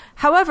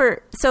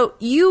 However, so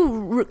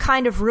you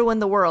kind of ruin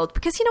the world.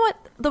 Because you know what?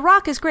 The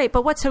Rock is great.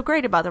 But what's so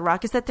great about The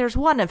Rock is that there's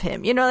one of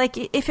him. Like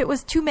if it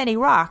was too many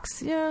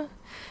rocks. Yeah.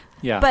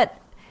 But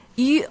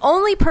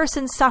only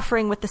person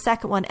suffering with the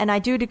second one, and I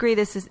do agree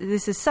this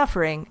is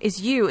suffering,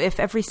 is you if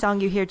every song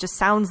you hear just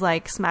sounds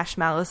like Smash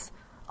Mouth's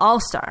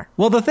All-Star.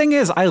 Well, the thing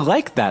is, I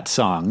like that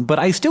song, but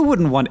I still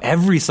wouldn't want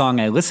every song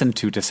I listen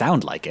to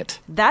sound like it.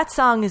 That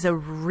song is a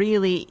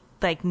really,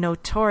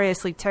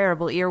 notoriously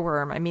terrible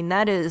earworm. I mean,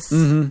 that is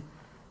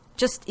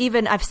just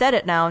even, I've said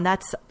it now, and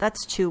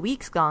that's 2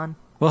 weeks gone.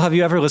 Well, have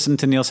you ever listened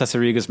to Neil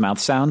Cesariga's mouth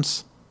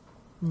sounds?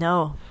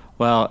 No.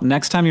 Well,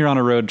 next time you're on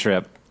a road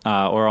trip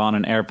or on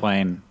an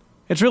airplane,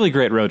 it's really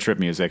great road trip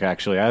music,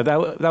 actually.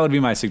 That would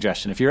be my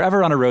suggestion. If you're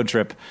ever on a road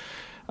trip,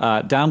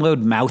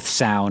 download Mouth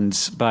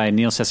Sounds by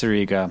Neil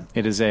Cesariga.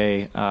 It is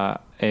a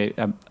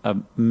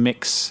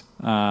mix.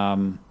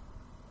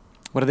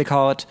 What do they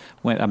call it?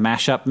 A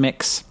mashup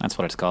mix. That's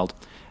what it's called.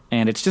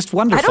 And it's just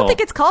wonderful. I don't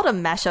think it's called a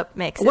mashup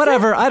mix.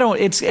 Whatever. I don't.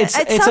 It's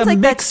a like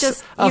mix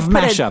of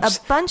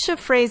mashups. A bunch of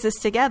phrases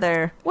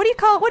together. What do you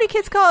call it? What do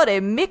kids call it?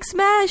 A mix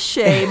mash?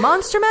 A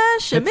monster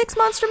mash? A mix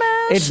monster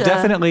mash? It's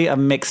definitely a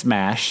mix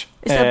mash.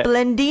 Is it a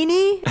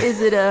blendini?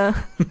 Is it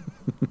a?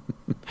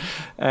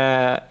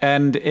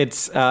 And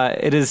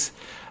it is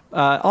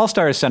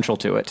All-Star is central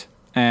to it,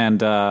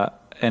 and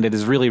it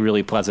is really,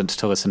 really pleasant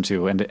to listen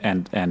to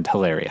and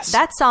hilarious.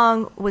 That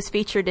song was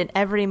featured in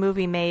every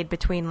movie made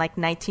between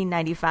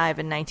 1995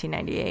 and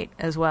 1998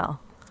 as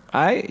well.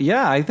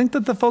 I think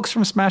that the folks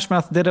from Smash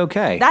Mouth did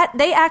okay. That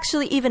they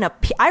actually even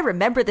I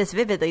remember this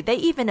vividly. They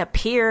even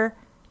appear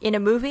in a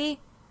movie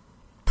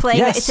playing.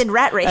 Yes, it's in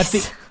Rat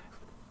Race.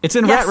 It's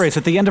in Rat Race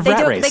at the end of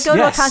Rat Race. They go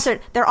to a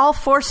concert. They're all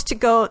forced to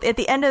go at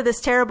the end of this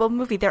terrible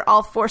movie. They're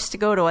all forced to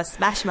go to a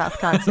Smash Mouth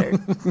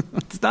concert.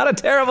 It's not a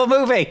terrible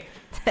movie.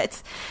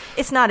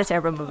 It's not a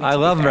terrible movie. I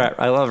love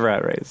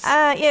Rat Race.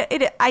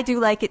 I do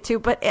like it too,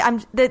 but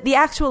the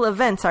actual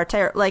events are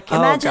terrible.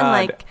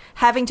 Imagine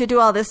having to do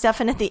all this stuff,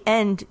 and at the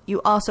end,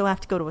 you also have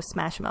to go to a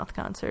Smash Mouth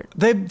concert.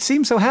 They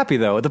seem so happy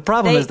though. The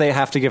problem is they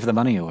have to give the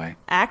money away.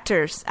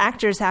 Actors have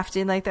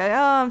to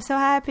I'm so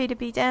happy to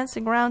be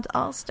dancing around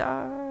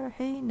All-Star.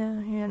 Hey,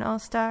 now you're an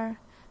All-Star.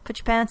 Put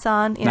your pants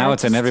on. Now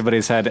it's in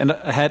everybody's head, and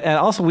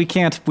also we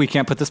can't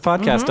put this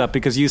podcast up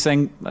because you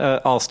sang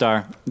All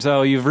Star,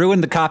 so you've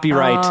ruined the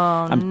copyright.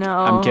 Oh, no!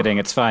 I'm kidding.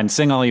 It's fine.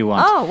 Sing all you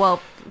want. Oh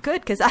well,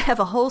 Good, because I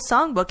have a whole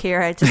songbook here.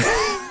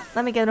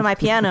 Let me go to my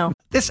piano.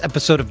 This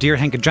episode of Dear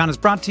Hank and John is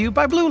brought to you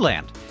by Blue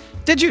Land.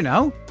 Did you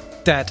know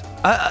that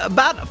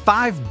about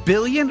 5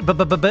 billion,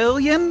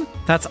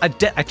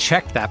 I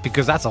checked that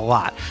because that's a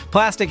lot.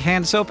 Plastic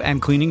hand soap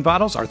and cleaning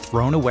bottles are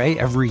thrown away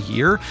every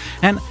year.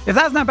 And if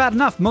that's not bad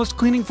enough, most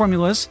cleaning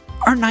formulas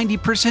are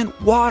 90%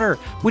 water,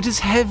 which is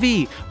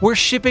heavy. We're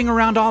shipping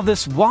around all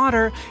this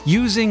water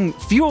using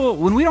fuel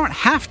when we don't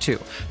have to.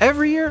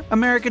 Every year,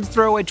 Americans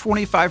throw away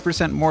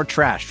 25% more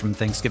trash from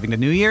Thanksgiving to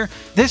New Year.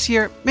 This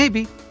year,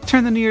 maybe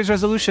turn the New Year's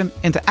resolution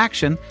into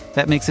action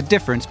that makes a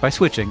difference by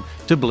switching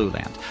to Blue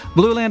Land.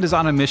 Blue Land is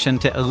on a mission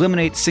to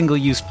eliminate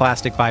single-use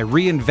plastic by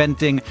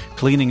reinventing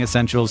cleaning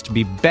essentials to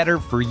be better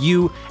for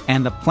you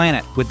and the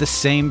planet with the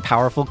same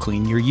powerful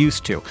clean you're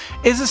used to.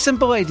 It's a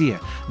simple idea.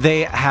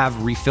 They have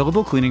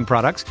refillable cleaning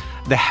products.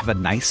 They have a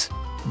nice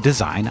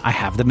design. I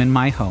have them in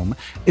my home.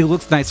 It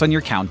looks nice on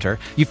your counter.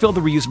 You fill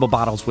the reusable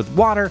bottles with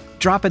water,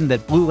 drop in the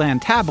Blue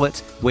Land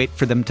tablets, wait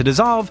for them to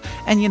dissolve,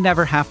 and you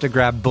never have to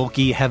grab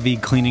bulky, heavy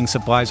cleaning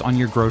supplies on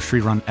your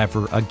grocery run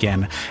ever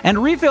again.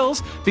 And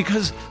refills,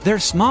 because they're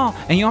small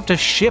and you don't have to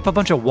ship a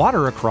bunch of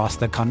water across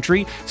the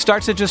country,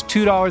 starts at just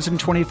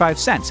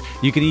 $2.25.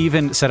 You can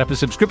even set up a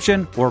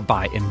subscription or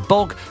buy in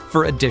bulk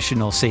for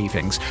additional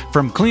savings.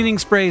 From cleaning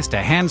sprays to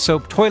hand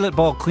soap, toilet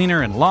bowl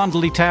cleaner, and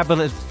laundry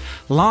tablets,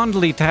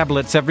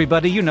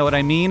 everybody, you know what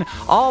I mean.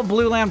 All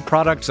Blue Land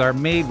products are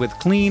made with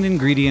clean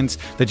ingredients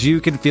that you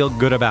can feel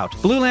good about.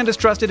 Blue Land is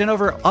trusted in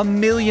over 1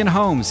 million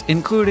homes,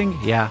 including,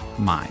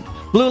 mine.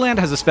 Blue Land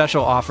has a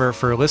special offer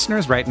for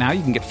listeners right now.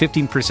 You can get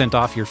 15%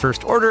 off your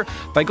first order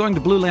by going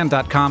to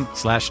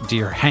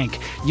blueland.com/dearhank.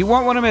 You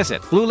won't want to miss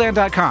it.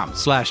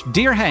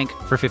 blueland.com/dearhank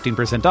for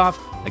 15% off.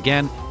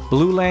 Again,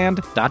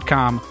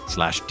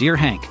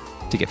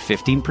 blueland.com/dearhank to get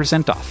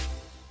 15% off.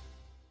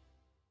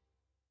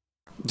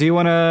 Do you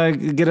want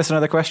to get us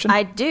another question?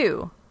 I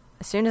do.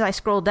 As soon as I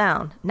scroll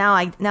down. Now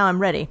I'm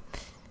ready.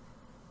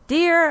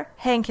 Dear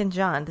Hank and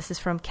John, this is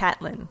from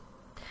Catlin.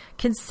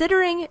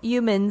 Considering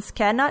humans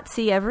cannot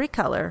see every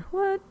color,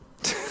 what?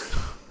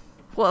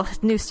 Well,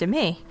 it's news to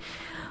me.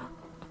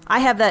 I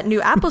have that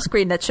new Apple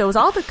screen that shows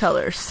all the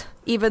colors,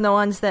 even the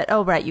ones that,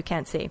 you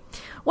can't see.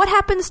 What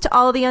happens to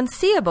all the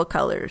unseeable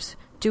colors?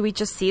 Do we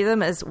just see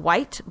them as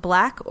white,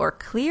 black, or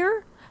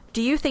clear?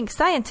 Do you think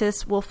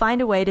scientists will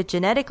find a way to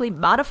genetically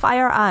modify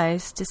our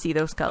eyes to see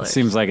those colors?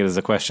 Seems like it is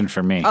a question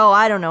for me. Oh,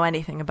 I don't know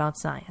anything about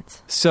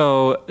science.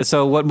 So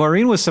what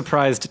Maureen was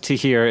surprised to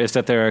hear is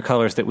that there are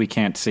colors that we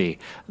can't see.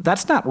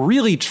 That's not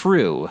really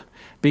true,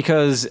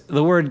 because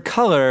the word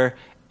color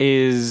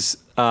is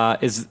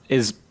like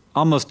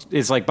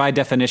by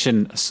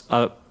definition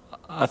a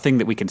thing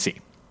that we can see.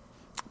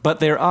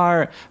 But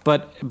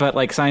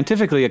like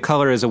scientifically, a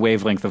color is a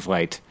wavelength of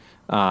light.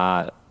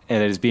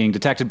 It is being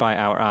detected by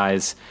our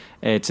eyes.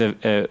 It's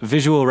a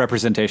visual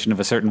representation of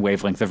a certain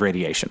wavelength of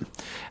radiation.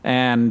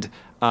 And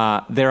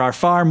there are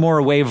far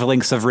more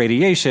wavelengths of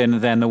radiation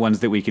than the ones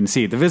that we can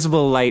see. The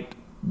visible light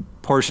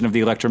portion of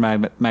the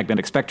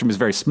electromagnetic spectrum is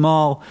very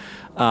small.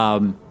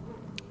 And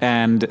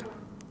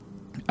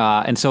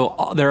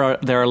so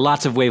there are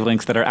lots of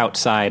wavelengths that are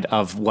outside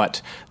of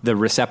what the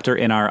receptor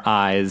in our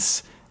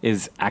eyes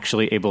is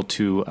actually able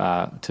to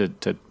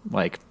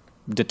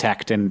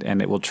detect,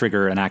 and it will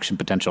trigger an action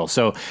potential.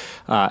 So,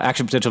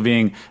 action potential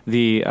being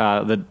the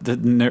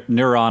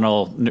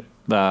neuronal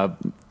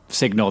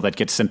signal that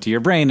gets sent to your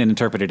brain and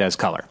interpreted as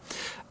color.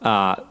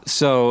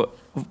 So,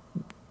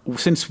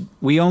 since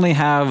we only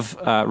have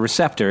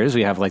receptors,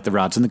 we have like the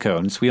rods and the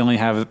cones. We only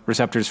have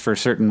receptors for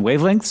certain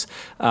wavelengths.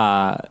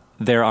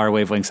 There are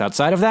wavelengths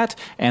outside of that,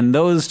 and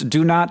those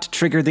do not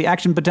trigger the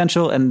action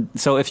potential. And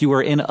so if you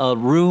were in a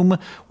room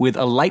with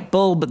a light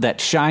bulb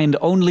that shined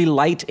only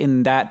light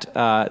in that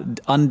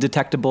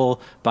undetectable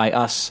by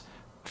us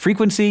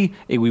frequency,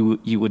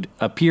 you would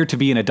appear to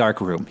be in a dark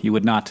room. You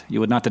would not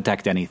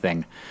detect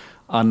anything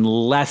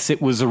unless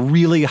it was a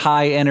really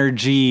high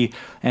energy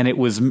and it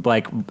was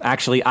like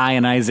actually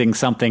ionizing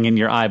something in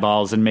your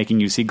eyeballs and making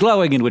you see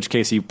glowing, in which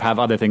case you have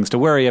other things to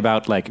worry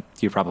about, like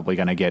you're probably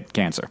going to get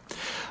cancer.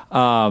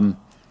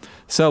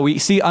 So we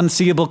see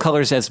unseeable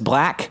colors as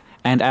black,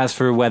 and as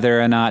for whether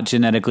or not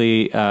genetic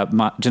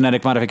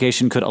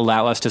modification could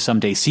allow us to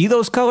someday see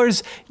those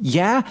colors,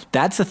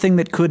 that's a thing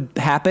that could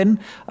happen,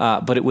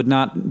 but it would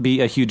not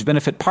be a huge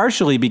benefit,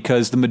 partially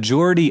because the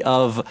majority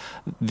of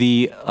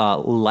the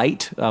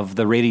light of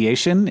the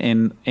radiation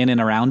in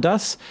and around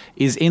us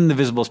is in the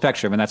visible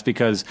spectrum, and that's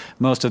because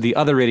most of the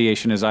other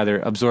radiation is either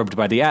absorbed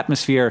by the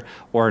atmosphere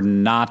or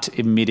not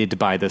emitted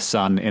by the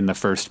sun in the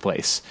first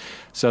place.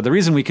 So the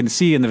reason we can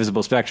see in the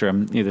visible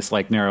spectrum, this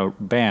like narrow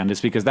band, is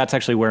because that's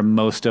actually where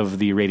most of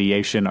the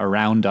radiation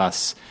around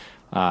us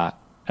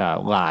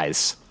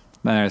lies.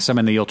 There's some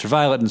in the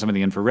ultraviolet and some in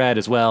the infrared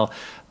as well,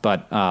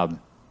 but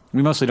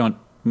we mostly don't.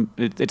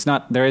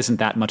 There isn't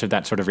that much of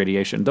that sort of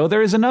radiation, though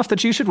there is enough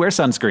that you should wear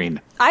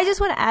sunscreen. I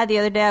just want to add, the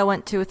other day I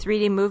went to a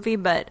 3D movie,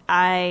 but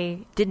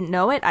I didn't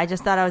know it. I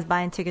just thought I was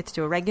buying tickets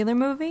to a regular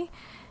movie.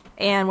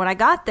 And when I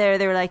got there,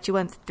 they were like, "Do you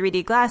want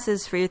 3D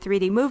glasses for your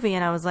 3D movie?"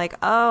 And I was like,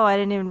 "Oh, I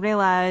didn't even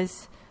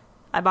realize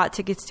I bought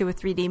tickets to a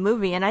 3D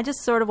movie." And I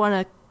just sort of want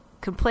to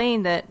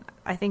complain that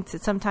I think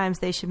that sometimes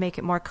they should make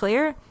it more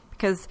clear,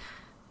 because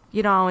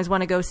you don't always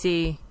want to go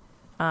see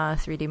a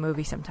 3D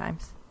movie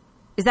sometimes.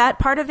 Is that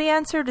part of the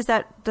answer? Does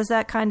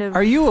that kind of...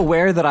 Are you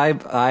aware that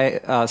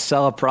I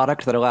sell a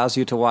product that allows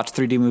you to watch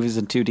 3D movies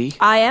in 2D?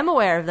 I am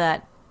aware of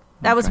that.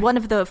 That was Okay. one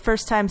of the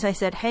first times I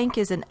said Hank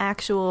is an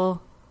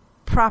actual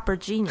proper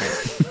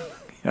genius.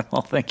 Yeah,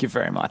 well, thank you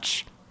very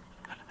much.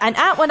 And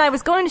when I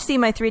was going to see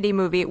my 3D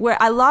movie, where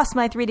I lost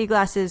my 3D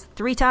glasses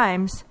 3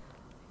 times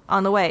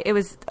on the way. It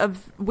was a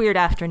weird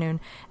afternoon.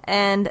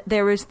 And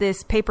there was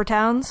this Paper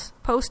Towns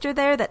poster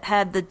there that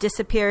had the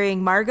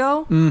disappearing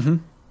Margot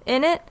in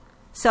it.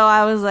 So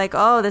I was like,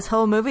 oh, this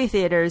whole movie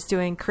theater is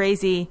doing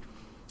crazy,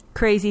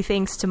 crazy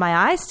things to my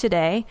eyes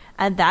today.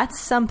 And that's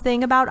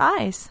something about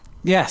eyes.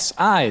 Yes,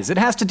 eyes. It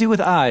has to do with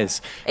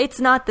eyes. It's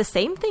not the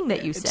same thing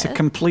that you It's said. a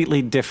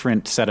completely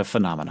different set of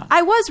phenomena.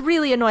 I was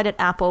really annoyed at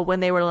Apple when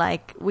they were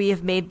like, we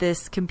have made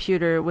this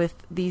computer with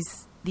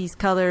these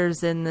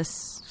colors, and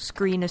this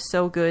screen is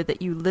so good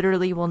that you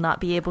literally will not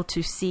be able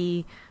to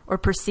see or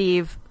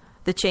perceive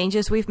the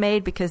changes we've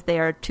made because they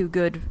are too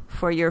good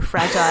for your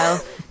fragile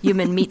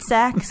human meat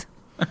sacks.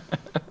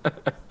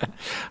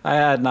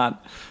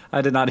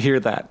 I did not hear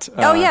that.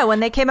 Oh yeah,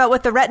 when they came out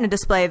with the Retina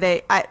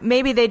display,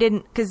 maybe they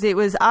didn't, because it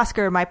was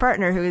Oscar, my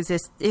partner, who is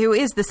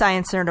the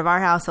science nerd of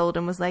our household,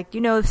 and was like,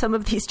 some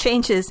of these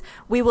changes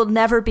we will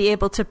never be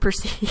able to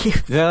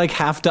perceive. They like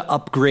have to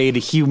upgrade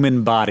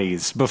human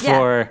bodies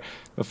before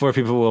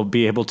people will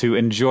be able to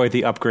enjoy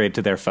the upgrade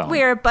to their phone.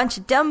 We're a bunch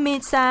of dumb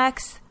meat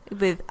sacks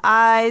with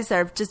eyes that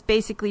are just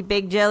basically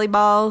big jelly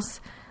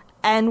balls,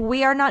 and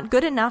we are not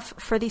good enough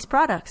for these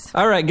products.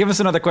 All right, give us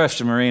another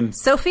question, Maureen.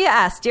 Sophia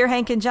asks, Dear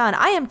Hank and John,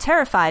 I am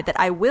terrified that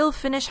I will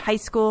finish high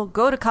school,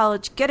 go to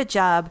college, get a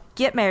job,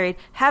 get married,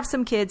 have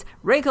some kids,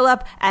 wrinkle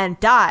up, and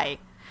die.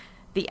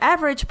 The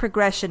average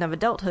progression of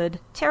adulthood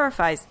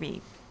terrifies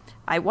me.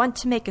 I want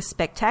to make a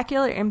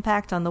spectacular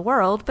impact on the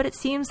world, but it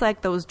seems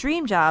like those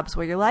dream jobs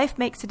where your life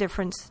makes a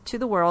difference to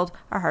the world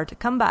are hard to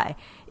come by.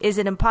 Is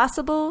it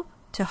impossible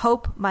to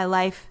hope my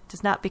life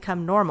does not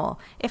become normal?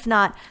 If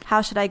not,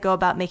 how should I go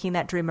about making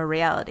that dream a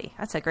reality?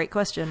 That's a great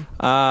question.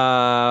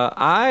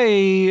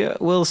 I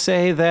will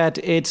say that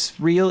it's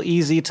real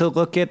easy to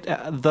look at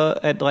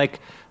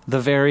the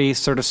very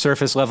sort of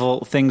surface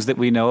level things that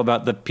we know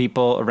about the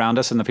people around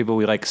us and the people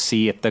we like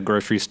see at the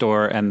grocery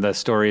store, and the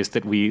stories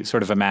that we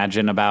sort of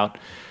imagine about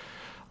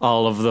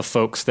all of the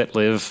folks that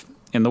live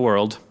in the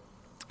world,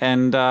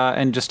 and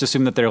just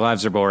assume that their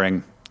lives are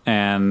boring,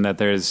 and that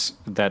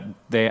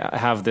they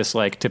have this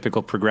like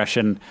typical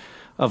progression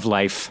of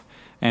life,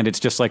 and it's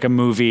just like a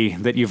movie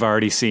that you've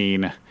already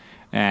seen,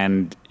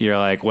 and you're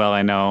like, well,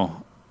 I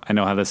know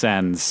how this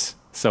ends,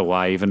 so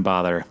why even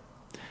bother?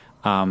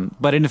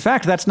 But in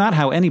fact, that's not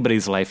how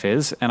anybody's life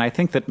is, and I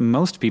think that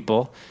most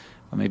people,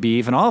 maybe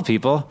even all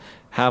people,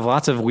 have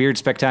lots of weird,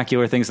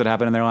 spectacular things that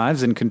happen in their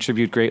lives and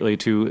contribute greatly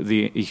to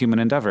the human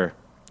endeavor.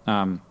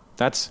 So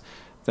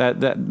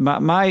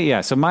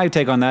my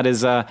take on that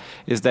is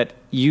that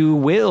you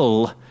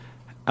will.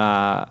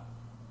 My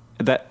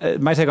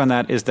take on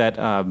that is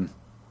that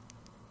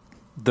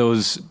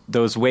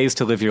those ways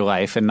to live your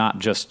life, and not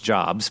just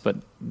jobs, but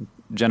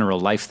general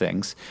life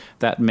things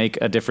that make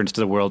a difference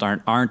to the world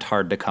aren't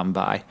hard to come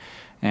by.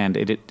 And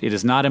it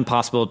is not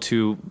impossible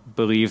to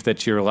believe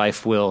that your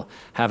life will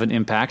have an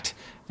impact.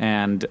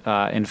 And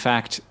in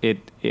fact,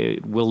 it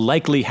will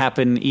likely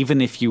happen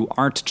even if you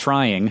aren't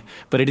trying.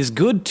 But it is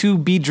good to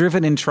be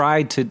driven and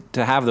try to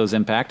have those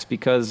impacts,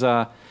 because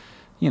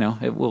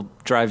it will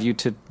drive you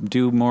to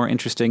do more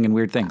interesting and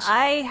weird things.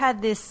 I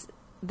had this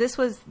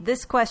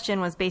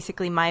question was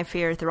basically my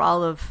fear through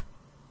all of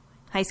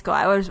high school.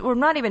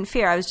 Not even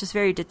fear, I was just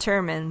very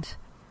determined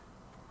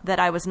that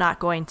I was not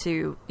going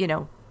to,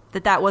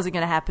 that wasn't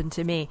going to happen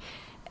to me.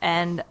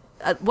 And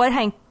what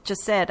Hank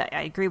just said,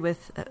 I agree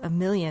with a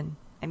million.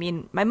 I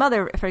mean, my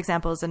mother, for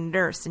example, is a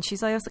nurse, and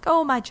she's like,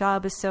 oh, my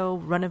job is so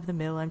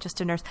run-of-the-mill, I'm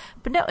just a nurse.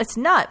 But no, it's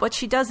not. What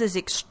she does is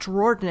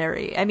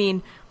extraordinary. I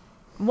mean,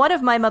 one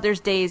of my mother's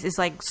days is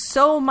like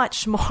so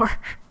much more.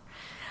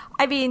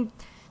 I mean,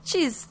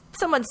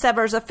 someone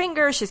severs a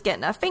finger, she's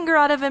getting a finger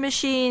out of a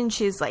machine,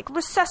 she's like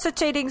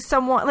resuscitating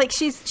someone, like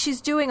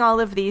she's doing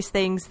all of these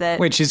things that...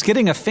 Wait, she's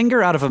getting a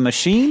finger out of a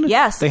machine?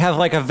 Yes. They have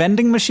like a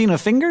vending machine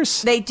of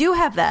fingers? They do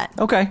have that.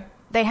 Okay.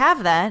 They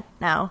have that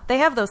now. They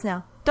have those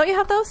now. Don't you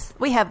have those?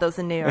 We have those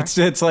in New York.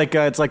 It's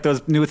like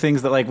those new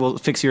things that like will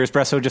fix your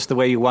espresso just the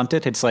way you want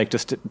it. It's like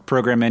just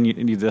program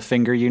in the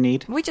finger you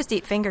need. We just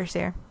eat fingers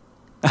here.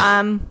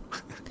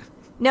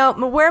 No,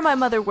 where my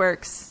mother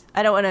works,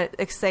 I don't want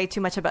to say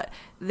too much about it,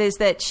 is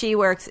that she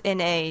works in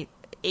a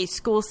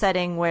school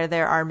setting where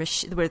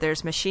where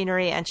there's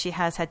machinery, and she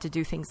has had to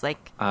do things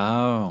like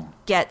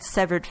get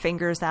severed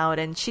fingers out,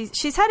 and she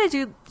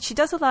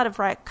does a lot of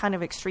kind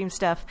of extreme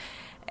stuff,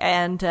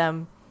 and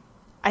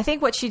I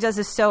think what she does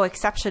is so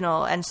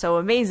exceptional and so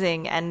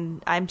amazing,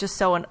 and I'm just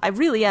so I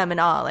really am in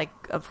awe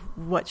of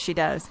what she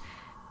does.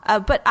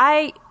 But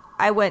I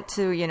went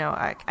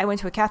to I went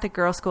to a Catholic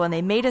girls' school, and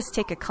they made us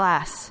take a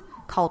class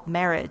called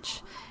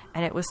marriage,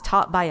 and it was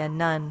taught by a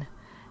nun,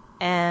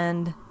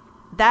 and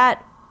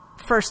that,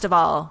 first of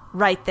all,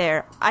 right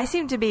there, I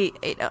seem to be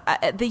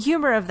the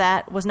humor of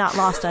that was not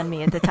lost on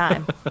me at the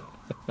time,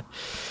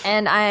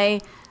 and I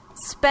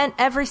spent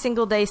every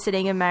single day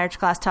sitting in marriage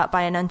class taught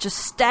by a nun, just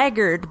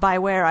staggered by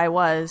where I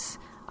was.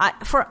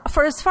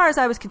 For as far as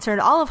I was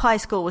concerned, all of high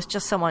school was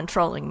just someone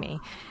trolling me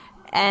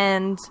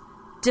and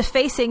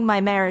defacing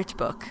my marriage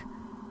book,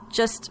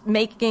 just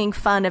making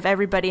fun of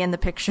everybody in the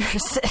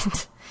pictures.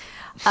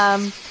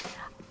 And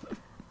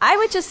I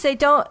would just say,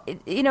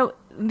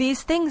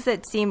 these things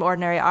that seem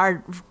ordinary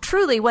are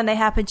truly, when they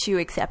happen to you,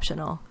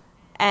 exceptional.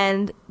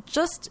 And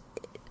just...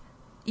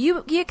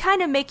 You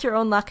kind of make your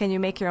own luck and you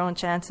make your own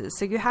chances.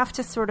 So you have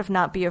to sort of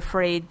not be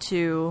afraid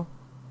to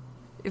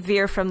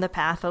veer from the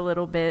path a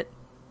little bit.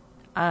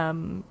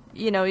 You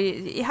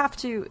have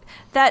to...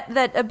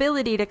 That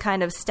ability to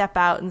kind of step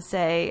out and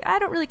say, I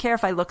don't really care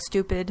if I look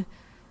stupid.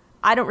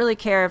 I don't really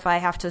care if I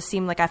have to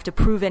seem like I have to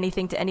prove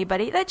anything to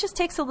anybody. That just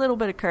takes a little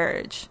bit of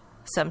courage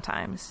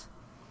sometimes.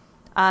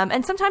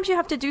 And sometimes you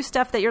have to do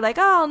stuff that you're like,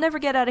 oh, I'll never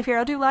get out of here.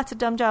 I'll do lots of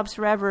dumb jobs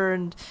forever.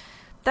 And...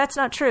 that's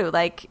not true.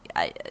 Like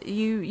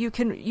you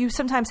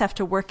sometimes have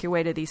to work your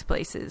way to these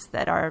places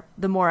that are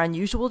the more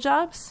unusual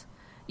jobs.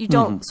 You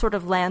don't sort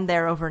of land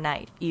there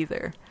overnight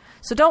either.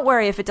 So don't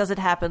worry if it doesn't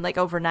happen like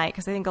overnight,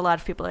 because I think a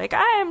lot of people are like,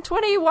 I am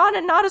 21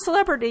 and not a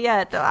celebrity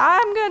yet.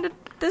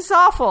 This is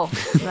awful.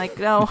 I'm like,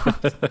 no.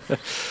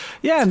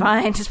 Yeah.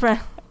 It's fine.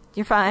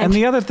 You're fine. And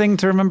the other thing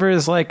to remember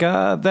is like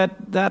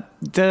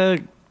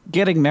getting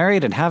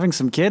married and having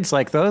some kids,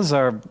 like those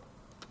are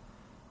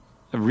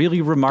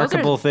really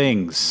remarkable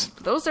things.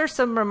 Those are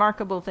some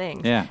remarkable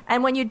things. Yeah.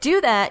 And when you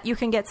do that, you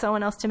can get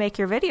someone else to make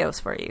your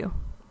videos for you.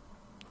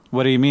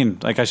 What do you mean?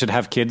 Like I should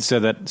have kids so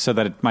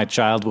that my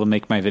child will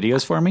make my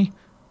videos for me?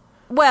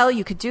 Well,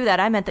 you could do that.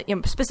 I meant that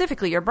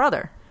specifically your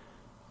brother.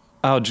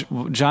 Oh,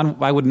 John,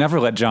 I would never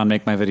let John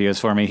make my videos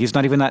for me. He's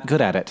not even that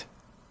good at it.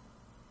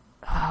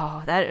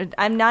 Oh,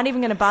 I'm not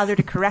even going to bother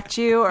to correct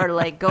you or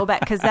like go back,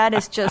 because that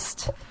is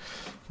just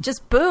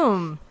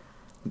boom.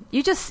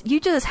 You just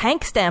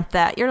Hank stamped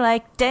that. You're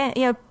like,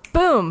 damn,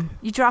 boom.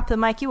 You dropped the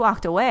mic. You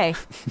walked away.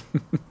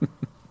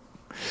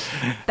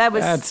 That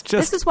was. That's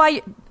just.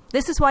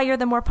 This is why you're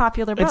the more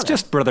popular brother. It's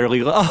just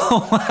brotherly.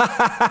 Oh.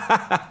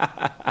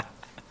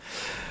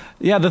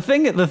 Yeah. The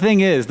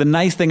thing is, the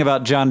nice thing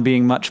about John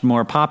being much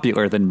more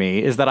popular than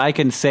me is that I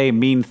can say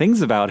mean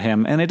things about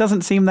him, and it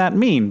doesn't seem that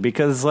mean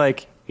because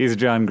like. He's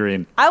John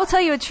Green. I will tell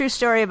you a true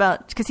story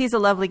because he's a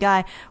lovely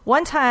guy.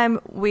 One time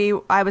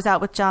I was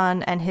out with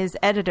John and his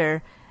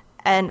editor,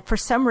 and for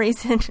some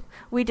reason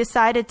we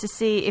decided to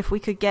see if we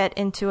could get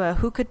into a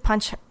who could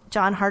punch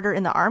John harder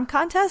in the arm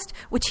contest,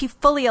 which he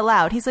fully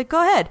allowed. He's like,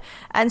 go ahead.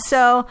 And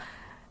so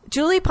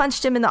Julie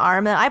punched him in the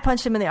arm, and I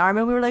punched him in the arm,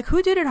 and we were like,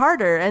 who did it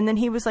harder? And then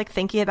he was like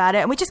thinking about it,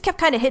 and we just kept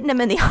kind of hitting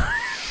him in the arm.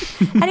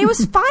 And he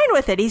was fine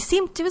with it. He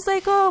was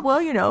like, oh, well,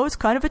 it's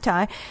kind of a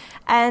tie.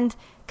 And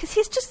because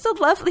he's just a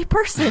lovely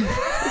person.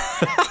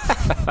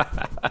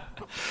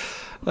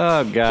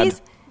 Oh, God.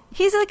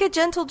 He's like a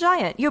gentle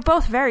giant. You're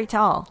both very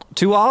tall.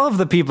 To all of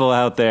the people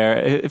out there,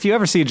 if you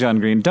ever see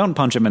John Green, don't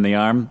punch him in the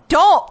arm.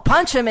 Don't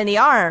punch him in the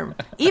arm,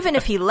 even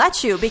if he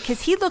lets you,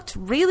 because he looked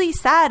really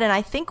sad, and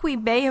I think we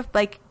may have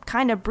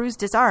kind of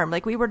bruised his arm.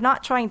 Like, we were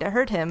not trying to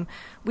hurt him.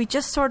 We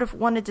just sort of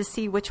wanted to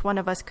see which one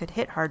of us could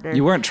hit harder.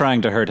 You weren't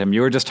trying to hurt him.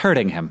 You were just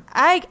hurting him.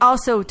 I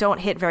also don't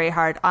hit very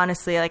hard,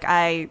 honestly. Like,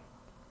 I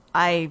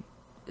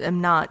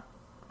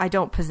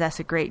don't possess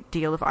a great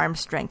deal of arm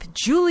strength.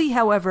 Julie,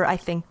 however, I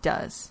think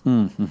does.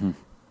 Mm-hmm.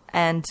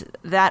 And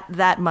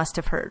that must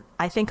have hurt.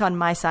 I think on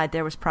my side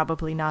there was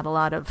probably not a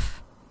lot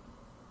of,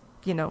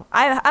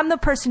 I'm the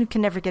person who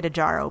can never get a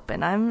jar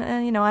open.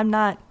 I'm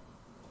not,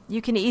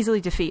 you can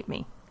easily defeat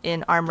me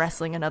in arm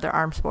wrestling and other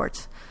arm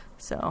sports.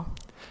 So.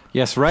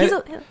 Yes, right. He's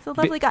a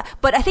lovely guy.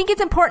 But I think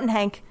it's important,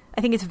 Hank. I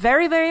think it's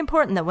very, very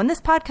important that when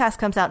this podcast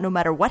comes out, no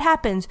matter what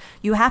happens,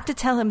 you have to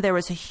tell him there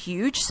was a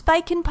huge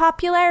spike in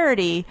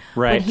popularity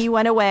when he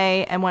went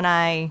away and when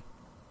I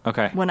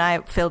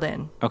filled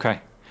in.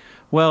 Okay.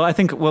 Well, I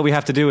think what we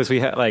have to do is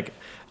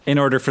in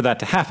order for that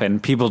to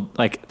happen, people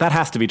that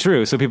has to be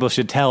true. So people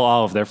should tell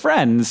all of their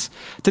friends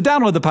to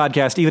download the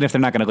podcast, even if they're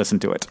not going to listen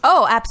to it.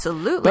 Oh,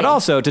 absolutely. But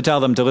also to tell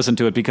them to listen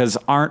to it because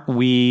aren't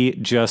we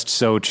just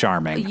so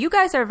charming? You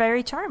guys are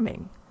very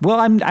charming. Well,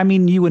 I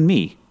mean, you and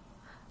me.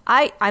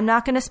 I'm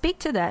not going to speak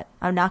to that.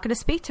 I'm not going to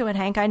speak to it,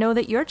 Hank. I know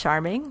that you're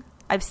charming.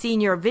 I've seen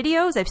your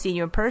videos. I've seen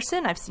you in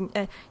person. I've seen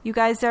you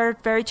guys are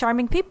very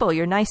charming people.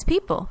 You're nice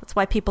people. That's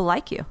why people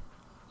like you.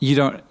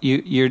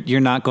 You're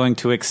not going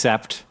to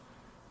accept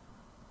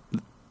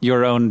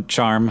your own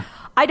charm.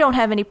 I don't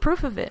have any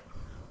proof of it.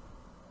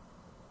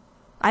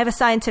 I have a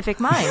scientific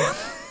mind.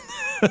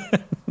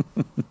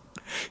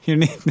 You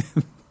need.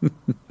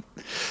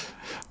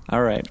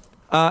 All right.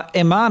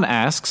 Iman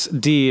asks,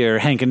 Dear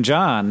Hank and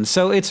John,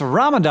 so it's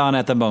Ramadan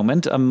at the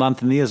moment, a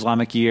month in the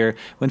Islamic year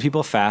when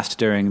people fast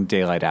during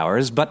daylight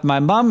hours, but my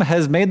mom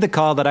has made the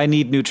call that I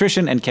need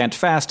nutrition and can't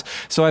fast,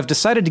 so I've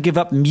decided to give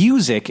up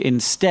music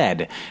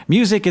instead.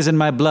 Music is in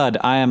my blood.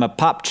 I am a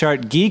pop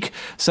chart geek,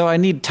 so I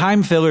need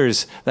time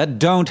fillers that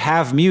don't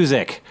have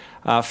music.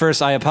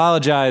 First, I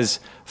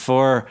apologize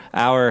for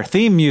our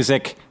theme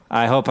music.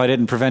 I hope I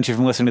didn't prevent you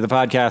from listening to the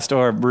podcast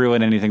or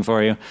ruin anything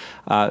for you.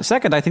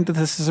 Second, I think that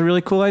this is a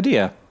really cool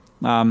idea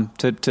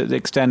to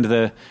extend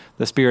the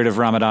spirit of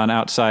Ramadan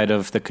outside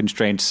of the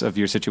constraints of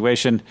your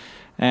situation.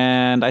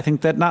 And I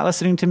think that not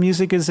listening to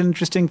music is an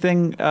interesting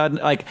thing.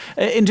 Like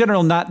in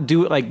general, not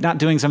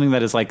doing something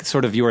that is like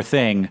sort of your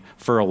thing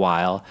for a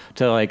while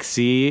to like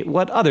see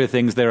what other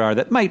things there are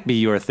that might be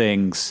your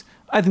things.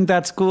 I think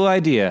that's a cool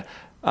idea.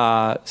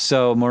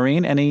 So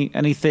Maureen,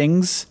 any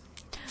things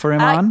for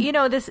Iman?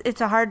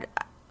 It's a hard,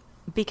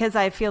 because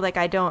I feel like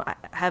I don't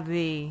have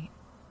the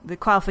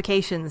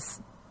qualifications,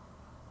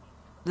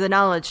 the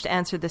knowledge to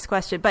answer this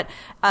question. But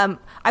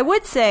I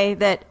would say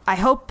that I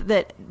hope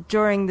that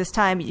during this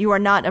time you are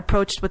not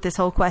approached with this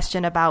whole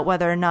question about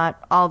whether or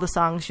not all the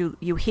songs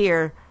you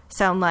hear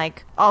sound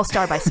like All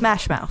Star by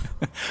Smash Mouth.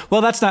 Well,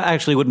 that's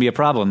wouldn't be a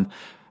problem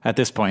at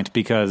this point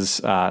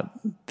because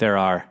there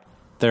are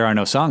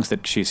no songs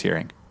that she's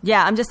hearing.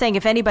 Yeah, I'm just saying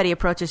if anybody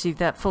approaches you,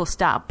 that full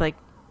stop, like,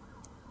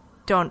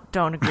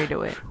 don't agree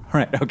to it.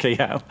 Right. Okay.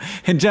 Yeah.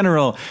 In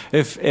general,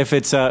 if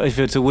it's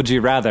a would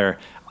you rather,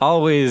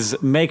 always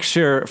make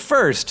sure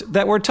first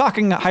that we're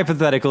talking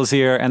hypotheticals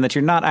here, and that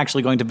you're not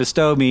actually going to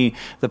bestow me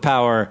the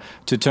power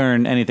to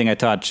turn anything I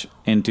touch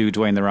into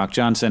Dwayne The Rock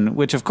Johnson.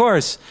 Which, of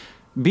course,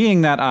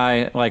 being that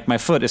my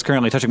foot is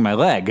currently touching my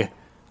leg,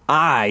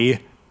 I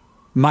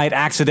might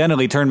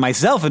accidentally turn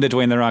myself into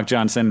Dwayne The Rock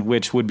Johnson,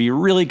 which would be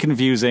really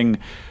confusing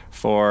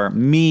for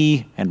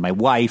me and my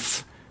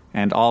wife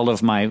and all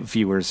of my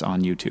viewers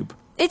on YouTube.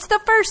 It's the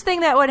first thing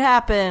that would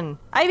happen.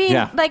 I mean,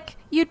 like,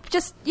 you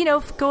just,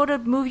 go to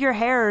move your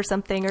hair or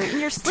something, or in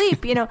your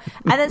sleep, and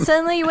then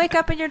suddenly you wake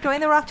up and you're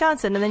Dwayne The Rock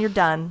Johnson, and then you're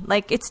done.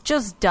 Like, it's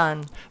just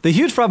done. The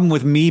huge problem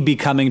with me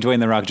becoming Dwayne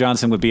The Rock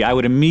Johnson would be I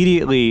would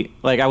immediately,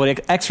 I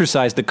would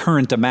exercise the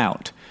current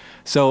amount.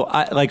 So,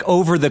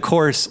 over the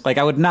course,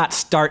 I would not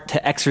start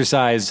to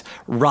exercise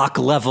rock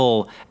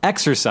level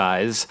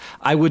exercise.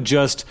 I would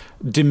just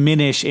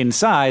diminish in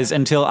size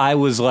until I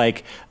was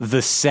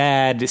the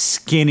sad,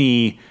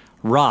 skinny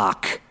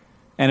Rock,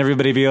 and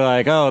everybody be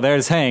like, "Oh,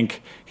 there's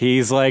Hank.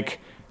 He's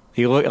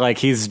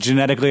he's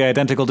genetically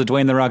identical to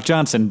Dwayne The Rock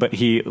Johnson, but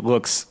he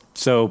looks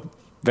so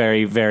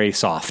very, very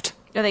soft."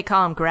 Or they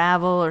call him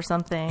Gravel or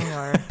something,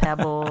 or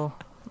Pebble.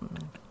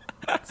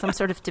 Some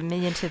sort of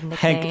diminutive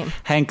nickname.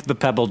 Hank the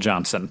Pebble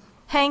Johnson.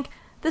 Hank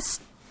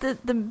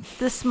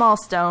the small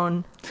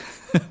stone.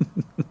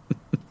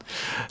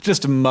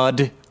 Just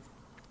mud.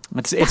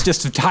 It's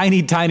just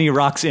tiny, tiny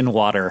rocks in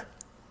water.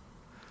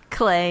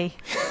 Clay.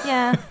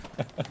 Yeah.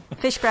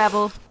 Fish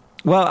gravel.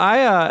 Well,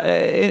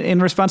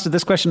 in response to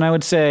this question, I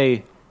would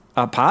say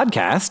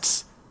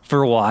podcasts.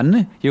 For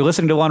one, you're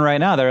listening to one right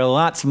now. There are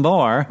lots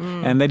more,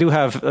 and they do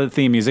have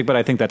theme music, but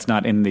I think that's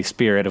not in the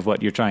spirit of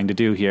what you're trying to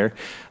do here.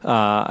 There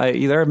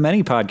are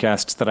many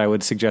podcasts that I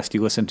would suggest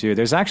you listen to.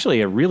 There's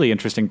actually a really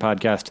interesting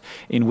podcast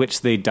in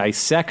which they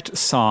dissect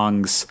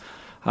songs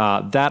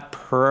that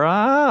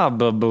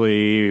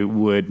probably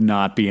would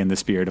not be in the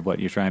spirit of what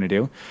you're trying to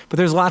do. But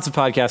there's lots of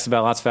podcasts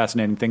about lots of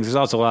fascinating things. There's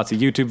also lots of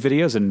YouTube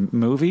videos and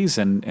movies,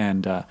 and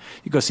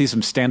you go see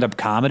some stand-up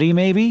comedy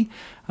maybe.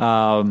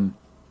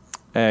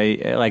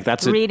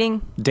 That's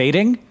reading,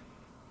 dating,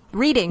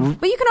 reading.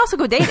 But you can also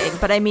go dating.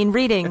 But I mean,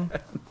 reading.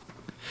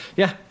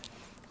 Yeah,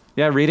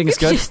 reading is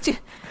good.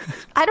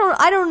 I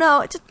don't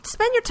know. Just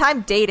spend your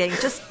time dating.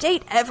 Just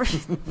date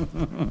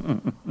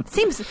everything. It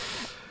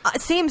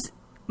seems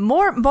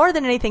more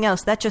than anything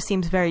else. That just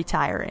seems very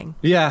tiring.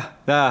 Yeah,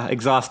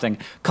 exhausting.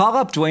 Call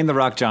up Dwayne The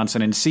Rock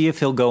Johnson and see if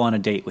he'll go on a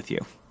date with you.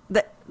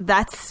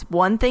 That's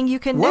one thing you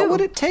can do. What would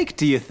it take,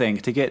 do you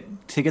think, to get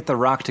The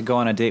Rock to go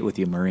on a date with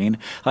you, Maureen?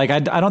 I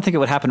don't think it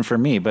would happen for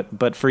me,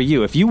 but for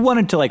you, if you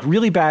wanted to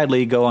really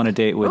badly go on a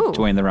date with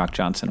Dwayne The Rock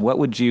Johnson, what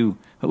would you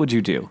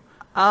do?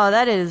 Oh,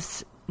 that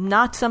is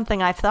not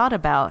something I've thought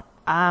about.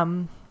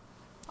 I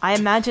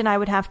imagine I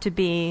would have to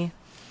be.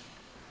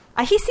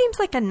 He seems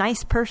like a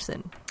nice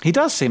person. He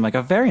does seem like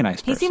a very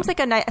nice person. He seems like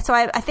a nice. So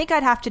I think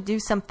I'd have to do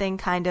something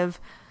kind of.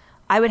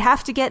 I would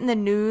have to get in the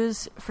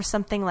news for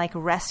something like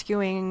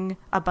rescuing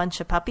a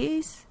bunch of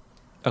puppies.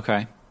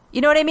 Okay.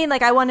 You know what I mean?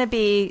 I want to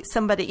be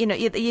somebody, you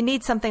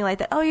need something like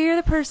that. Oh, you're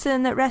the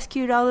person that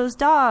rescued all those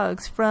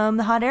dogs from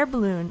the hot air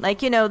balloon.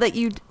 That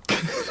you'd...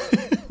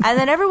 And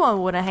then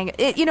everyone would hang it.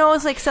 It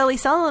was like Sully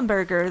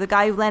Sullenberger, the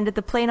guy who landed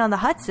the plane on the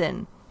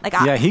Hudson.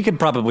 He could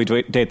probably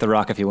date The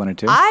Rock if he wanted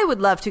to. I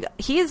would love to.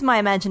 He is my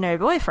imaginary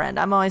boyfriend.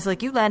 I'm always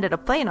like, you landed a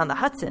plane on the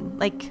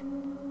Hudson.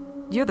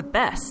 You're the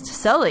best.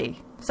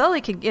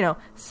 Sully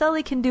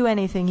can do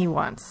anything he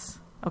wants.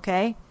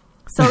 Okay?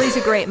 Sully's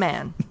a great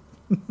man.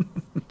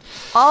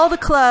 All the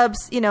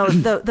clubs,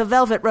 the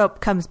velvet rope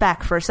comes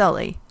back for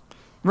Sully.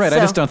 Right. So, I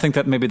just don't think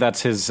that maybe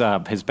that's his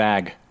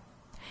bag.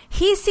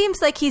 he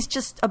seems like he's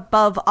just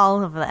above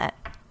all of that.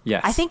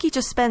 Yes. I think he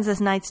just spends his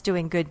nights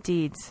doing good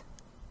deeds.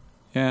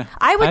 Yeah.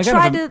 I would I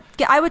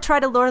try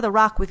to lure the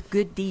Rock with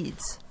good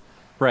deeds.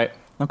 Right.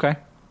 Okay.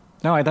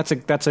 No, that's a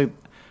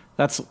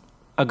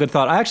good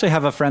thought. I actually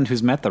have a friend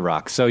who's met The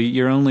Rock, so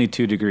you're only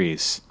 2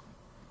 degrees.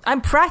 I'm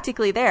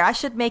practically there. I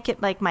should make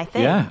it like my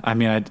thing. Yeah. I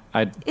mean,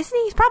 Isn't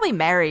he? He's probably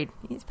married.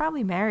 He's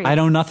probably married. I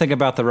know nothing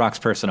about The Rock's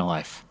personal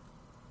life.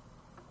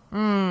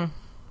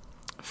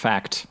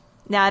 Fact.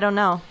 No, I don't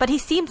know. But he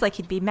seems like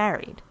he'd be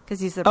married because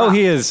he's the Oh, Rock.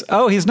 he is.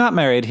 Oh, he's not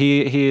married.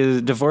 He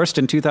is divorced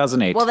in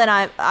 2008. Well, then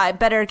I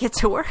better get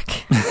to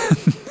work.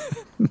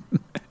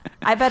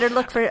 I better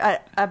look for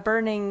a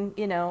burning,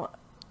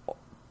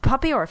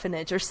 puppy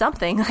orphanage or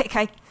something.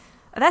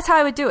 That's how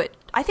I would do it.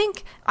 I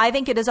think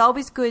it is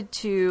always good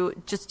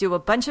to just do a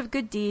bunch of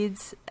good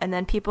deeds, and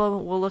then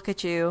people will look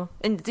at you,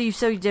 and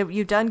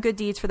you've done good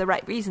deeds for the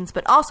right reasons.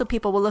 But also,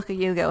 people will look at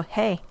you and go,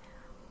 "Hey,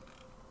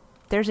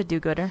 there's a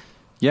do-gooder."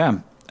 Yeah,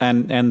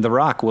 and The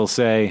Rock will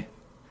say,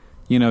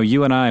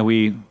 you and I,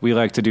 we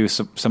like to do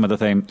some of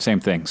the same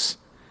things,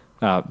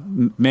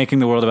 making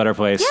the world a better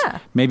place. Yeah.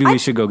 Maybe we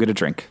should go get a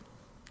drink.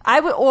 I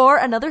would, or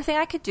another thing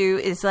I could do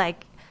is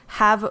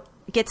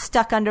get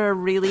stuck under a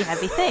really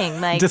heavy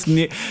thing, like just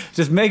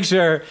make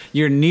sure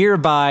you're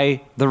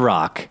nearby The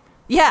Rock.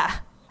 Yeah,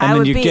 And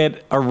then you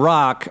get a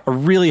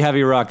really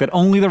heavy rock that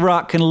only The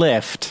Rock can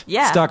lift,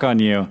 stuck on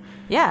you.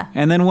 Yeah.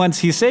 And then once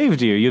he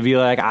saved you, you'll be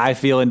like, I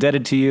feel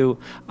indebted to you.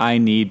 I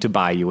need to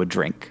buy you a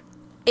drink.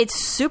 It's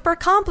super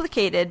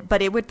complicated,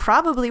 but it would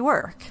probably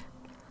work.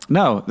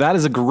 No, that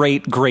is a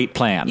great, great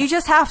plan. You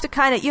just have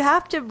to you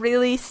have to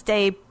really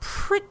stay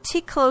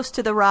pretty close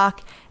to The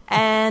Rock,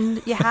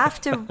 and you have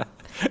to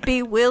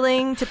be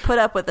willing to put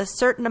up with a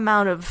certain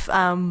amount of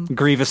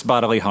grievous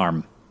bodily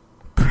harm.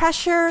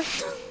 Pressure.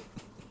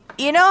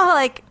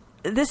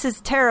 This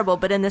is terrible,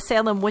 but in the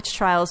Salem witch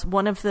trials,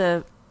 one of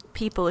the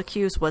people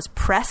accused was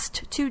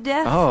pressed to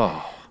death.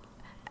 Oh.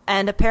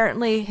 And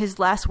apparently his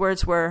last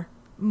words were,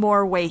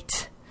 "More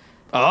weight."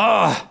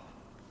 Oh.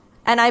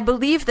 And I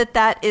believe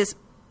that is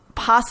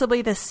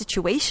possibly the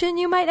situation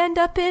you might end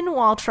up in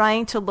while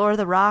trying to lure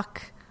The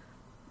Rock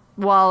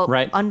while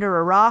under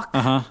a rock.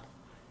 Uh-huh.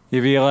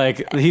 You'd be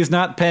like, he's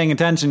not paying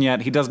attention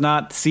yet. He does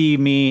not see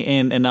me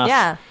in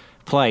enough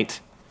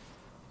plight.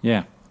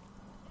 Yeah.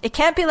 It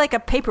can't be like a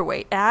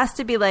paperweight. It has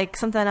to be like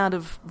something out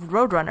of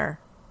Roadrunner,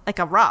 like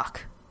a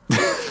rock.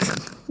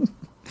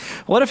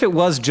 What if it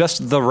was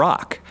just The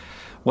Rock?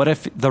 What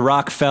if The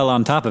Rock fell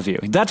on top of you?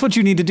 That's what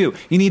you need to do.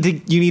 You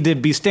need to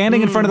be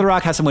standing in front of The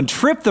Rock, have someone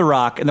trip The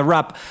Rock, and the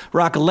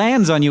rock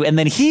lands on you, and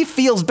then he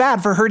feels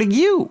bad for hurting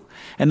you,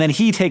 and then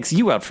he takes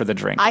you out for the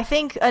drink. I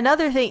think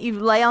another thing, you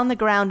lay on the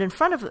ground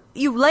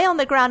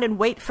and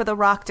wait for The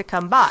Rock to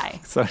come by.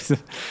 So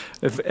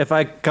if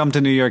I come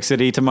to New York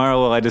City tomorrow,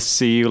 will I just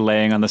see you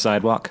laying on the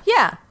sidewalk?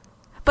 Yeah,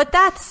 but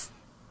that's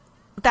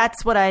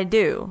what I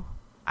do.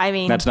 I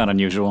mean, that's not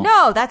unusual.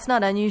 No, that's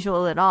not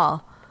unusual at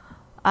all.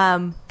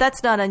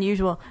 That's not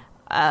unusual.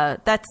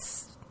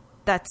 That's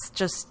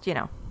just,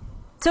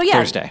 So yeah,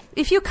 Thursday.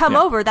 If you come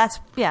over,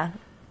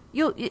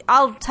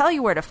 I'll tell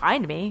you where to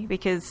find me,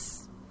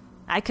 because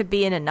I could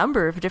be in a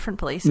number of different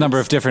places. Number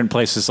of different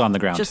places on the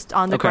ground. Just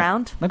on the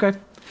ground. Okay.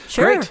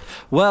 Sure. Great.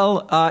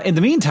 Well, in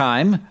the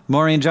meantime,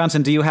 Maureen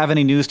Johnson, do you have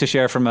any news to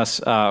share from us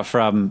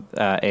from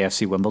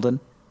AFC Wimbledon?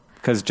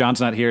 Because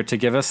John's not here to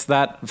give us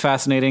that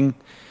fascinating,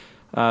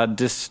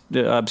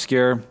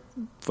 obscure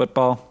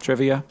football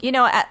trivia.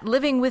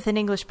 Living with an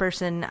English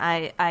person,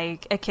 I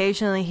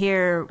occasionally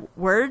hear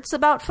words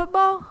about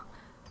football.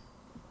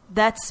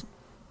 That's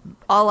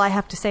all I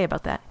have to say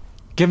about that.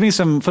 Give me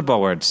some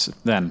football words,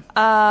 then.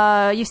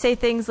 You say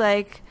things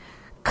like,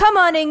 "Come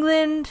on,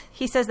 England."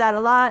 He says that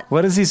a lot.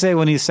 What does he say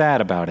when he's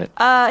sad about it?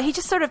 He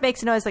just sort of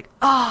makes a noise like,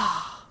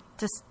 "Oh,"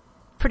 just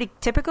pretty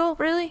typical,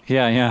 really.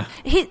 Yeah.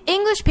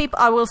 English people,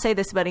 I will say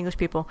this about English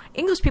people.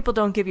 English people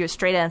don't give you a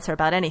straight answer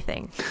about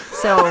anything.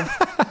 So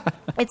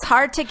it's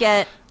hard to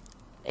get...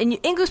 And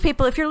English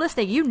people, if you're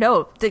listening,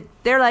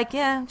 they're like,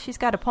 yeah, she's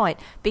got a point.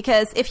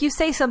 Because if you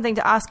say something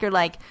to Oscar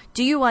like,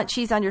 "Do you want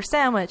cheese on your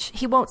sandwich?"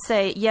 he won't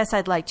say, "Yes,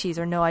 I'd like cheese,"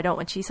 or "No, I don't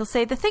want cheese." He'll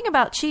say, "The thing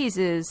about cheese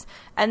is,"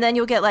 and then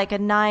you'll get like a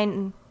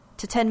 9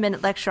 to 10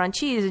 minute lecture on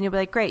cheese, and you'll be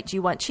like, "Great, do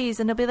you want cheese?"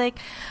 And he'll be like,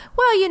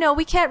 "Well,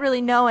 we can't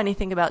really know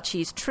anything about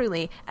cheese,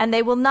 truly." And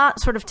they will not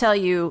sort of tell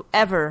you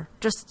ever,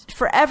 just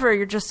forever.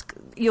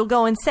 You'll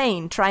go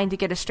insane trying to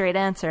get a straight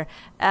answer.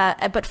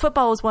 But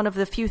football is one of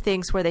the few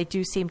things where they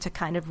do seem to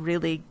kind of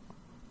really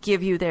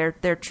give you their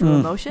true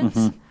emotions.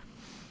 Mm-hmm.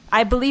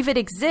 I believe it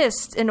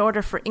exists in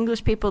order for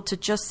English people to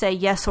just say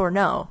yes or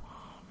no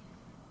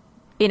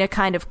in a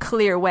kind of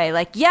clear way.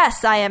 Like,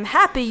 "Yes, I am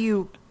happy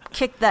you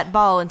kicked that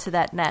ball into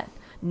that net."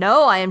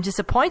 "No, I am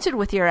disappointed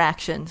with your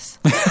actions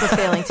for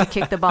failing to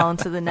kick the ball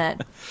into the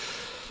net.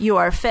 You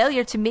are a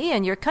failure to me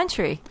and your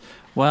country."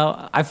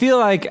 Well, I feel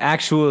like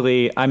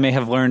actually I may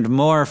have learned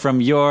more from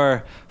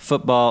your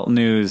football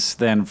news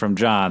than from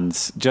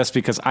John's, just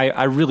because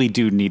I really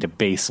do need a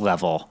base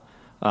level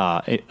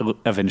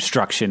of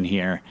instruction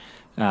here.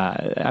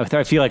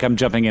 I feel like I'm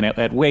jumping in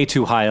at way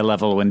too high a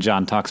level when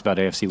John talks about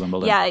AFC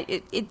Wimbledon. Yeah,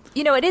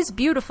 it is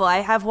beautiful. I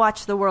have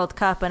watched the World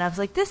Cup, and I was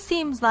like, this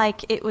seems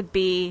like it would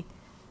be,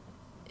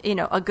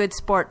 a good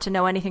sport to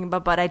know anything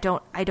about. But I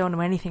don't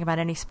know anything about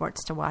any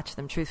sports to watch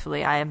them.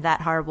 Truthfully, I am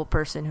that horrible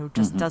person who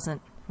just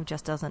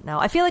doesn't know.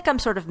 I feel like I'm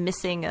sort of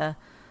missing a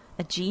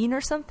gene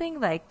or something.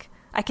 Like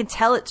I can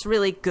tell it's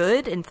really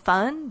good and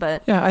fun,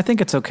 but yeah, I think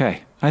it's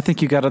okay. I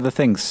think you got other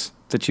things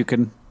that you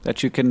can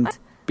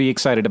be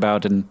excited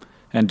about and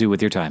do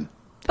with your time.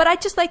 But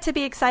I'd just like to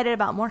be excited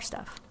about more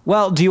stuff.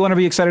 Well, do you want to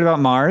be excited about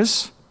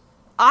Mars?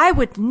 I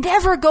would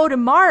never go to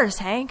Mars,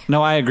 Hank.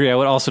 No, I agree. I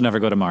would also never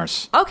go to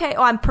Mars. Okay,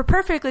 well, I'm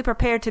perfectly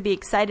prepared to be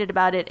excited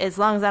about it as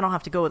long as I don't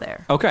have to go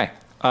there. Okay.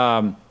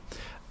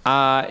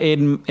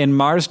 In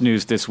Mars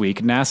news this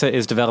week, NASA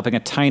is developing a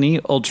tiny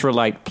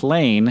ultralight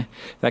plane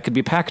that could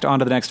be packed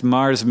onto the next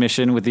Mars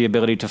mission with the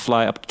ability to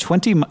fly up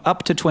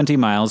to 20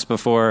 miles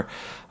before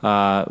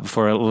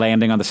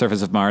landing on the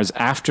surface of Mars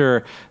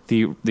after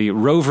the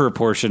rover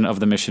portion of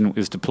the mission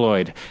is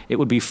deployed. It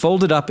would be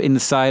folded up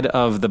inside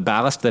of the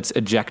ballast that's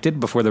ejected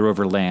before the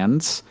rover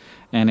lands,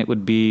 and it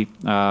would be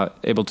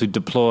able to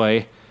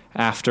deploy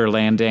after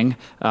landing.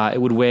 It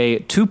would weigh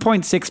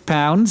 2.6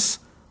 pounds.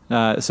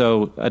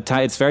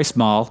 It's very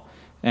small.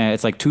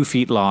 It's like 2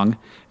 feet long,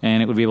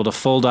 and it would be able to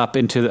fold up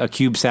into a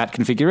CubeSat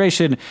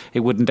configuration. It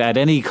wouldn't add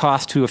any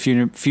cost to a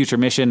future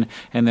mission,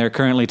 and they're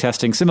currently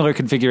testing similar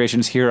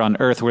configurations here on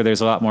Earth where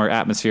there's a lot more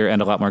atmosphere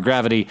and a lot more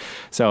gravity,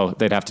 so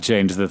they'd have to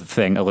change the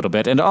thing a little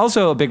bit. And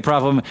also a big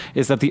problem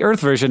is that the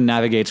Earth version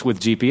navigates with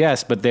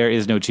GPS, but there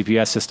is no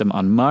GPS system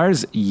on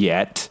Mars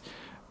yet,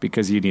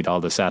 because you need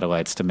all the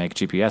satellites to make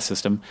GPS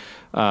system.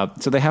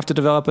 So they have to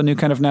develop a new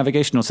kind of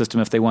navigational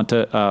system if they want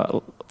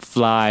to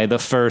fly the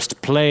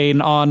first plane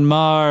on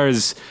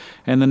Mars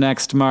in the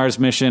next Mars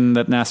mission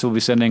that NASA will be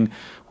sending,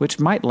 which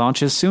might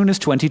launch as soon as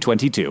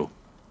 2022.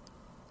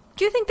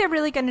 Do you think they're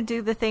really going to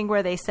do the thing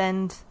where they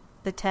send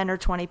the 10 or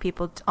 20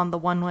 people on the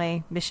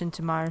one-way mission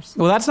to Mars?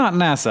 Well, that's not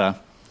NASA.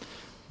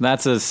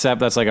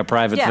 That's like a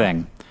private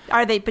thing.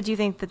 Are they? But do you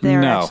think that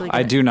they're actually No,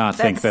 I do not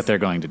think that they're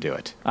going to do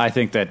it. I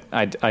think that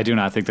I do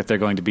not think that they're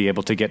going to be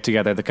able to get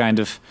together the kind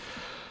of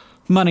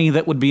money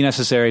that would be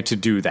necessary to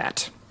do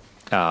that.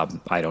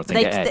 I don't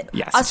think.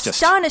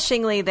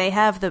 Astonishingly, they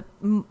have the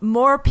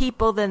more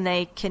people than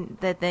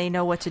they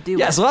know what to do.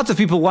 Yes, with. Lots of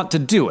people want to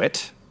do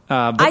it.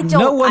 But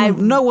no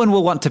one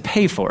will want to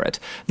pay for it.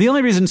 The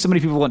only reason so many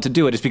people want to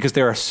do it is because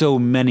there are so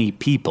many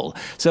people.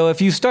 So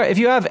if you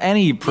have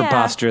any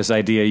preposterous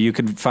idea, you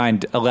can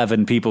find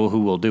 11 people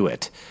who will do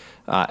it,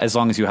 as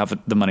long as you have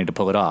the money to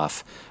pull it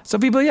off. So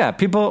people, I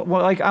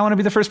want to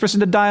be the first person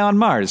to die on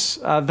Mars.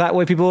 That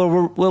way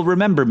people will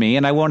remember me,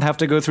 and I won't have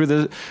to go through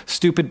the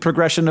stupid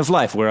progression of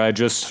life where I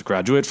just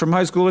graduate from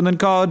high school and then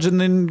college and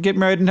then get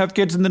married and have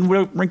kids and then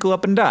wrinkle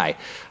up and die.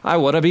 I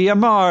want to be a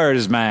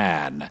Mars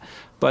man.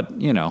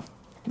 But,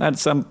 that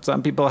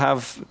some people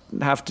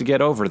have to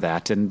get over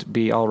that and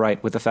be all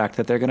right with the fact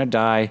that they're going to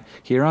die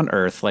here on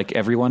Earth like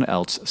everyone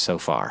else so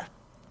far.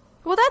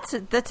 Well,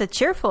 that's a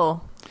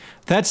cheerful.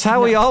 That's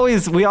how we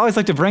always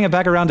like to bring it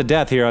back around to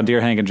death here on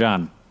Dear Hank and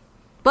John.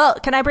 Well,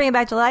 can I bring it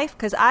back to life?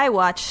 Because I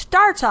watched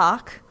Star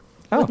Talk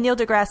with Neil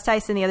deGrasse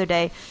Tyson the other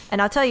day,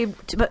 and I'll tell you,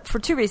 but for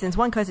two reasons.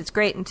 One, because it's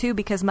great, and two,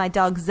 because my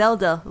dog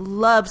Zelda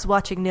loves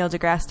watching Neil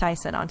deGrasse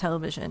Tyson on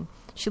television.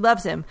 She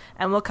loves him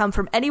and will come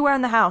from anywhere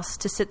in the house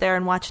to sit there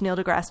and watch Neil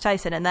deGrasse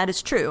Tyson, and that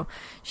is true.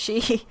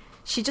 She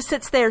just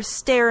sits there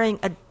staring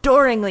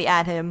adoringly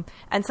at him,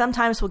 and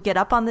sometimes will get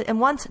up and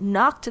once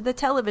knocked the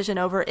television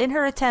over in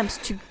her attempts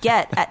to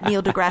get at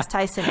Neil deGrasse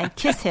Tyson and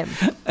kiss him.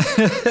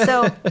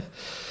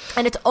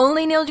 And it's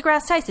only Neil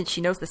deGrasse Tyson. She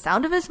knows the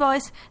sound of his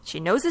voice, she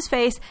knows his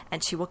face,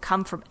 and she will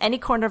come from any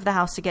corner of the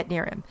house to get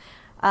near him.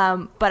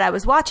 But I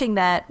was watching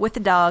that with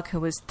the dog, who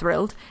was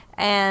thrilled,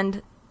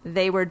 and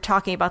they were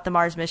talking about the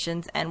Mars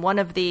missions, and one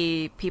of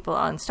the people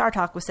on Star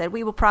Talk said,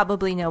 we will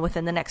probably know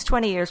within the next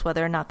 20 years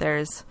whether or not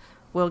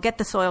we'll get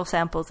the soil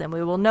samples, and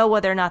we will know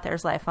whether or not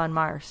there's life on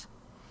Mars.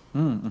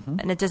 Mm-hmm.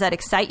 And does that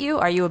excite you?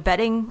 Are you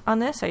betting on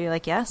this? Are you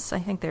like, yes, I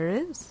think there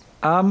is?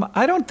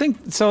 I don't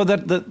think so.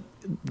 That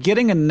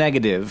getting a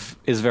negative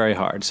is very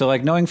hard. So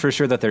like knowing for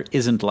sure that there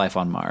isn't life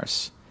on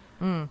Mars.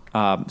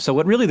 So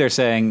what really they're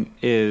saying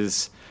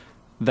is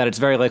that it's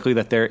very likely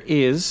that there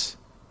is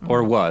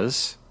or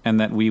was, and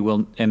that we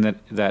will, and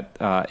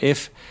that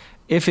if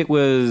it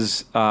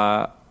was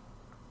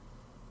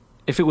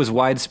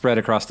widespread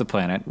across the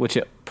planet, which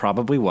it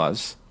probably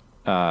was,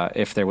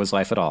 if there was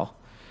life at all,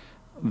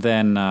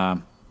 then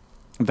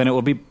it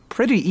will be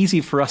pretty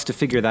easy for us to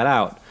figure that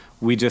out.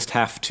 We just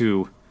have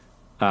to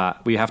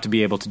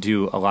be able to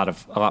do a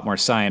lot more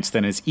science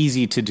than is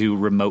easy to do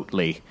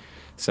remotely.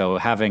 So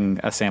having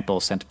a sample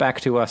sent back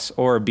to us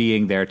or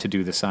being there to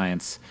do the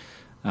science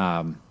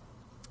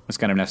was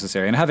kind of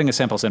necessary. And having a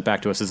sample sent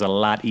back to us is a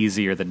lot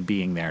easier than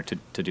being there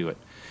to do it,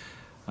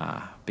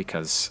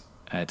 because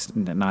it's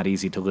not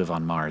easy to live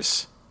on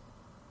Mars.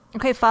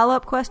 Okay,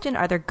 follow-up question.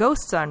 Are there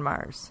ghosts on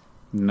Mars?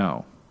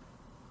 No.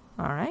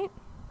 All right.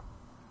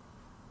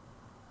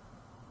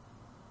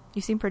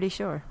 You seem pretty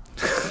sure.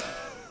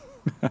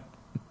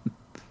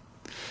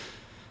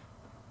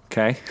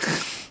 Okay.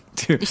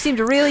 You seemed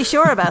really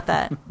sure about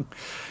that.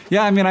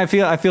 Yeah, I mean, I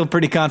feel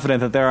pretty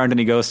confident that there aren't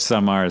any ghosts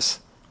on Mars.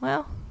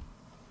 Well,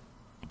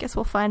 I guess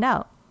we'll find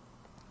out.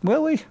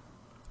 Will we?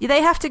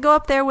 They have to go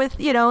up there with,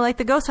 like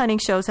the ghost hunting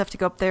shows have to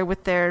go up there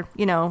with their,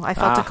 I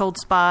felt a cold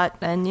spot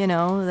and,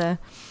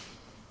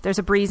 there's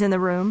a breeze in the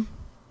room.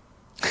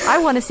 I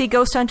want to see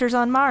ghost hunters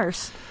on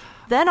Mars.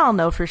 Then I'll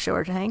know for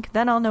sure, Hank.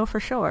 Then I'll know for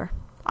sure.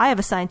 I have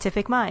a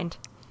scientific mind.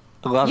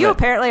 Love you it.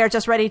 apparently are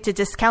just ready to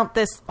discount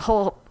this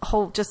whole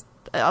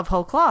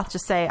cloth.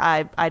 Just say,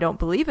 I don't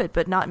believe it,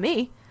 but not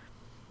me.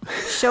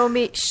 Show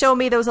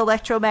me those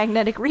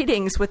electromagnetic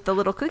readings with the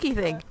little cookie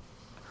thing.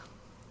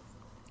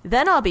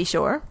 Then I'll be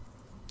sure.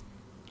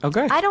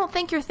 Okay. I don't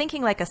think you're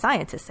thinking like a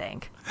scientist,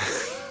 Hank.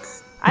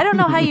 I don't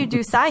know how you do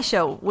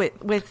SciShow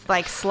with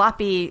like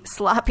sloppy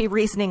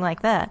reasoning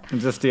like that. I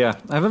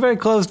have a very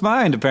closed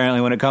mind,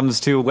 apparently, when it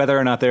comes to whether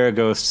or not there are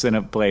ghosts in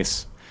a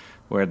place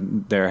where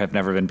there have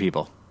never been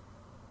people.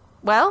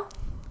 Well,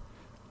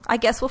 I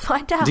guess we'll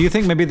find out. Do you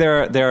think maybe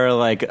there are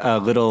like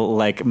little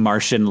like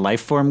Martian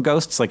life form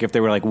ghosts? Like if they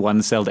were like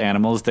one-celled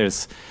animals,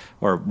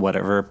 or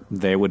whatever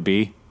they would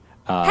be.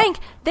 Hank,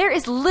 there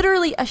is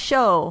literally a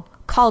show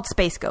called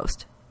Space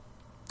Ghost.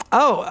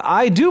 Oh,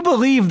 I do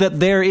believe that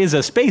there is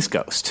a space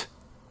ghost.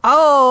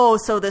 Oh,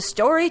 so the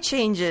story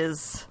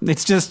changes.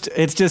 It's just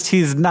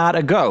he's not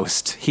a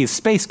ghost. He's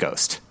Space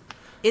Ghost.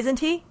 Isn't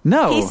he?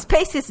 No.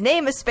 His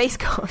name is Space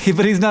Ghost.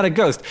 But he's not a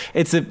ghost.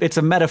 It's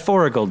a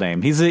metaphorical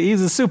name. He's a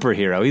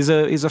superhero. He's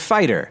a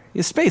fighter.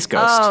 He's Space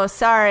Ghost. Oh,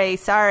 sorry.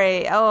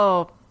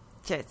 Oh,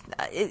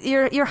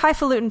 your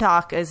highfalutin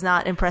talk is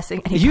not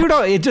impressing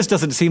anybody. It just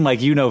doesn't seem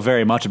like you know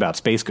very much about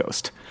Space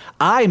Ghost.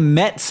 I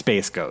met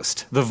Space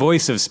Ghost, the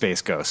voice of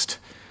Space Ghost,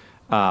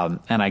 and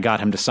I got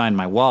him to sign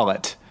my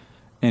wallet,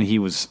 and he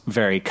was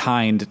very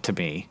kind to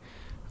me.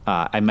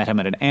 I met him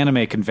at an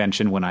anime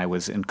convention when I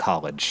was in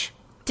college.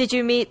 Did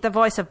you meet the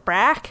voice of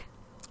Brack?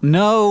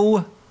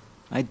 No,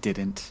 I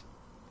didn't.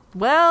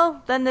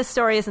 Well, then this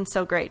story isn't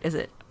so great, is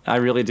it? I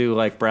really do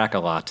like Brack a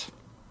lot.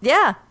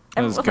 Yeah,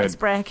 That was everyone good. likes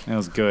Brack. That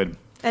was good.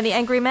 And the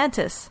Angry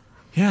Mantis.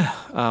 Yeah.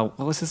 What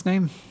was his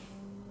name?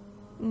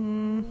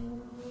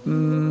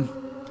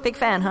 Big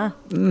fan, huh?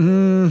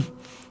 Mm-hmm.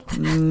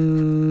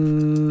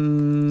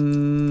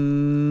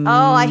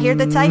 Oh, I hear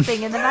the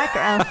typing in the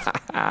background.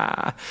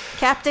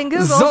 Captain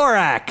Google.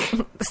 Zorak!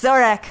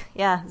 Zorak.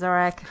 Yeah,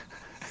 Zorak.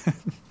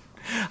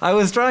 I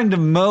was trying to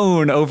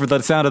moan over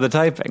the sound of the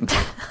typing.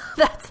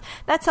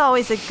 That's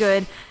always a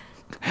good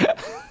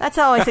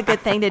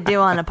thing to do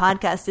on a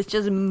podcast. It's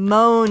just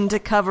moan to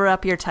cover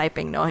up your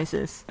typing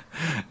noises.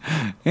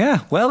 Yeah,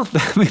 well,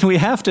 I mean, we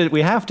have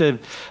to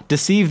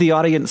deceive the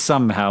audience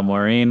somehow,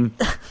 Maureen.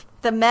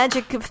 The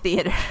magic of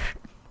theater.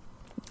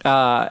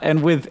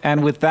 And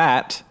with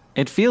that,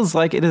 it feels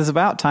like it is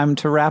about time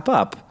to wrap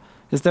up.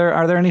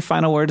 Are there any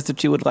final words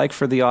that you would like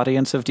for the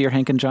audience of Dear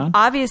Hank and John?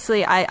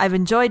 Obviously, I've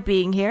enjoyed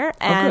being here,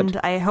 and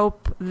I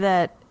hope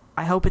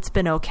it's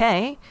been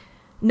okay.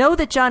 Know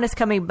that John is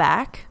coming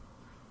back.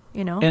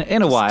 In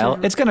a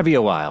while. It's going to be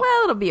a while.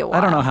 Well, it'll be a while.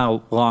 I don't know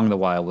how long the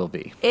while will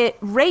be.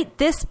 Rate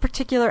this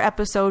particular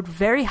episode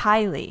very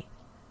highly.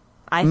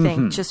 I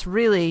think just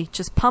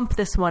pump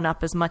this one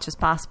up as much as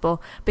possible,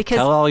 because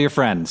tell all your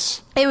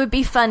friends. It would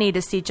be funny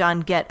to see John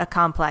get a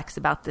complex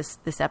about this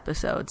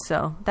episode.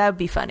 So that would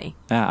be funny.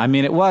 Yeah, I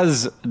mean, it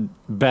was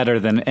better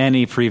than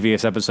any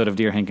previous episode of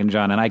Dear Hank and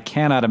John, and I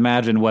cannot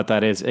imagine what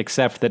that is,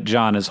 except that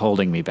John is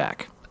holding me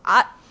back.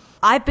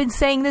 I've been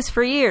saying this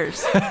for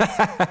years.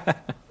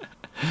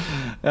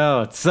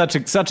 Oh, it's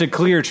such a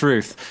clear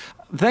truth.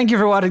 Thank you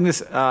for watching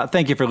this.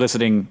 Thank you for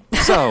listening.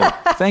 So,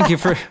 thank you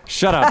for...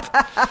 Shut up.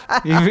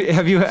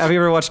 Have you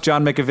ever watched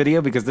John make a video?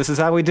 Because this is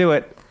how we do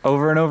it,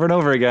 over and over and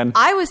over again.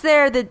 I was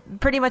there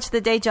pretty much the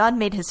day John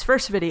made his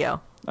first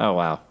video. Oh,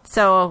 wow.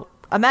 So,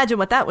 imagine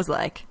what that was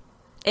like.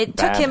 It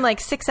took him like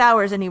 6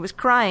 hours, and he was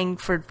crying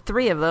for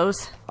 3 of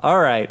those. All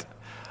right.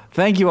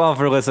 Thank you all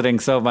for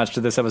listening so much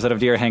to this episode of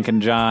Dear Hank and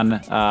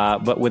John,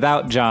 but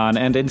without John,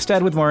 and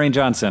instead with Maureen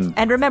Johnson.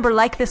 And remember,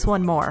 like this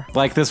one more.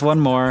 Like this one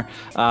more.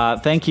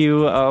 Thank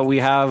you. We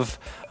have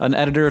an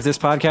editor of this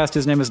podcast.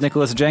 His name is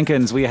Nicholas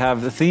Jenkins. We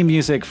have the theme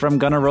music from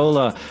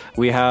Gunnarolla.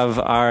 We have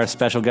our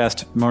special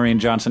guest, Maureen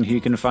Johnson, who you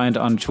can find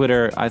on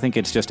Twitter. I think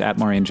it's just at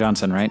Maureen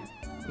Johnson, right?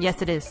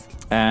 Yes, it is.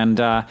 And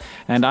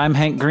I'm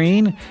Hank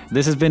Green.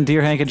 This has been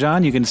Dear Hank and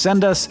John. You can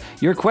send us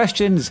your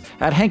questions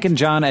at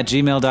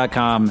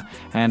hankandjohn@gmail.com.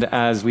 And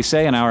as we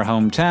say in our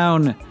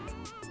hometown,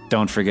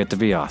 don't forget to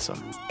be awesome.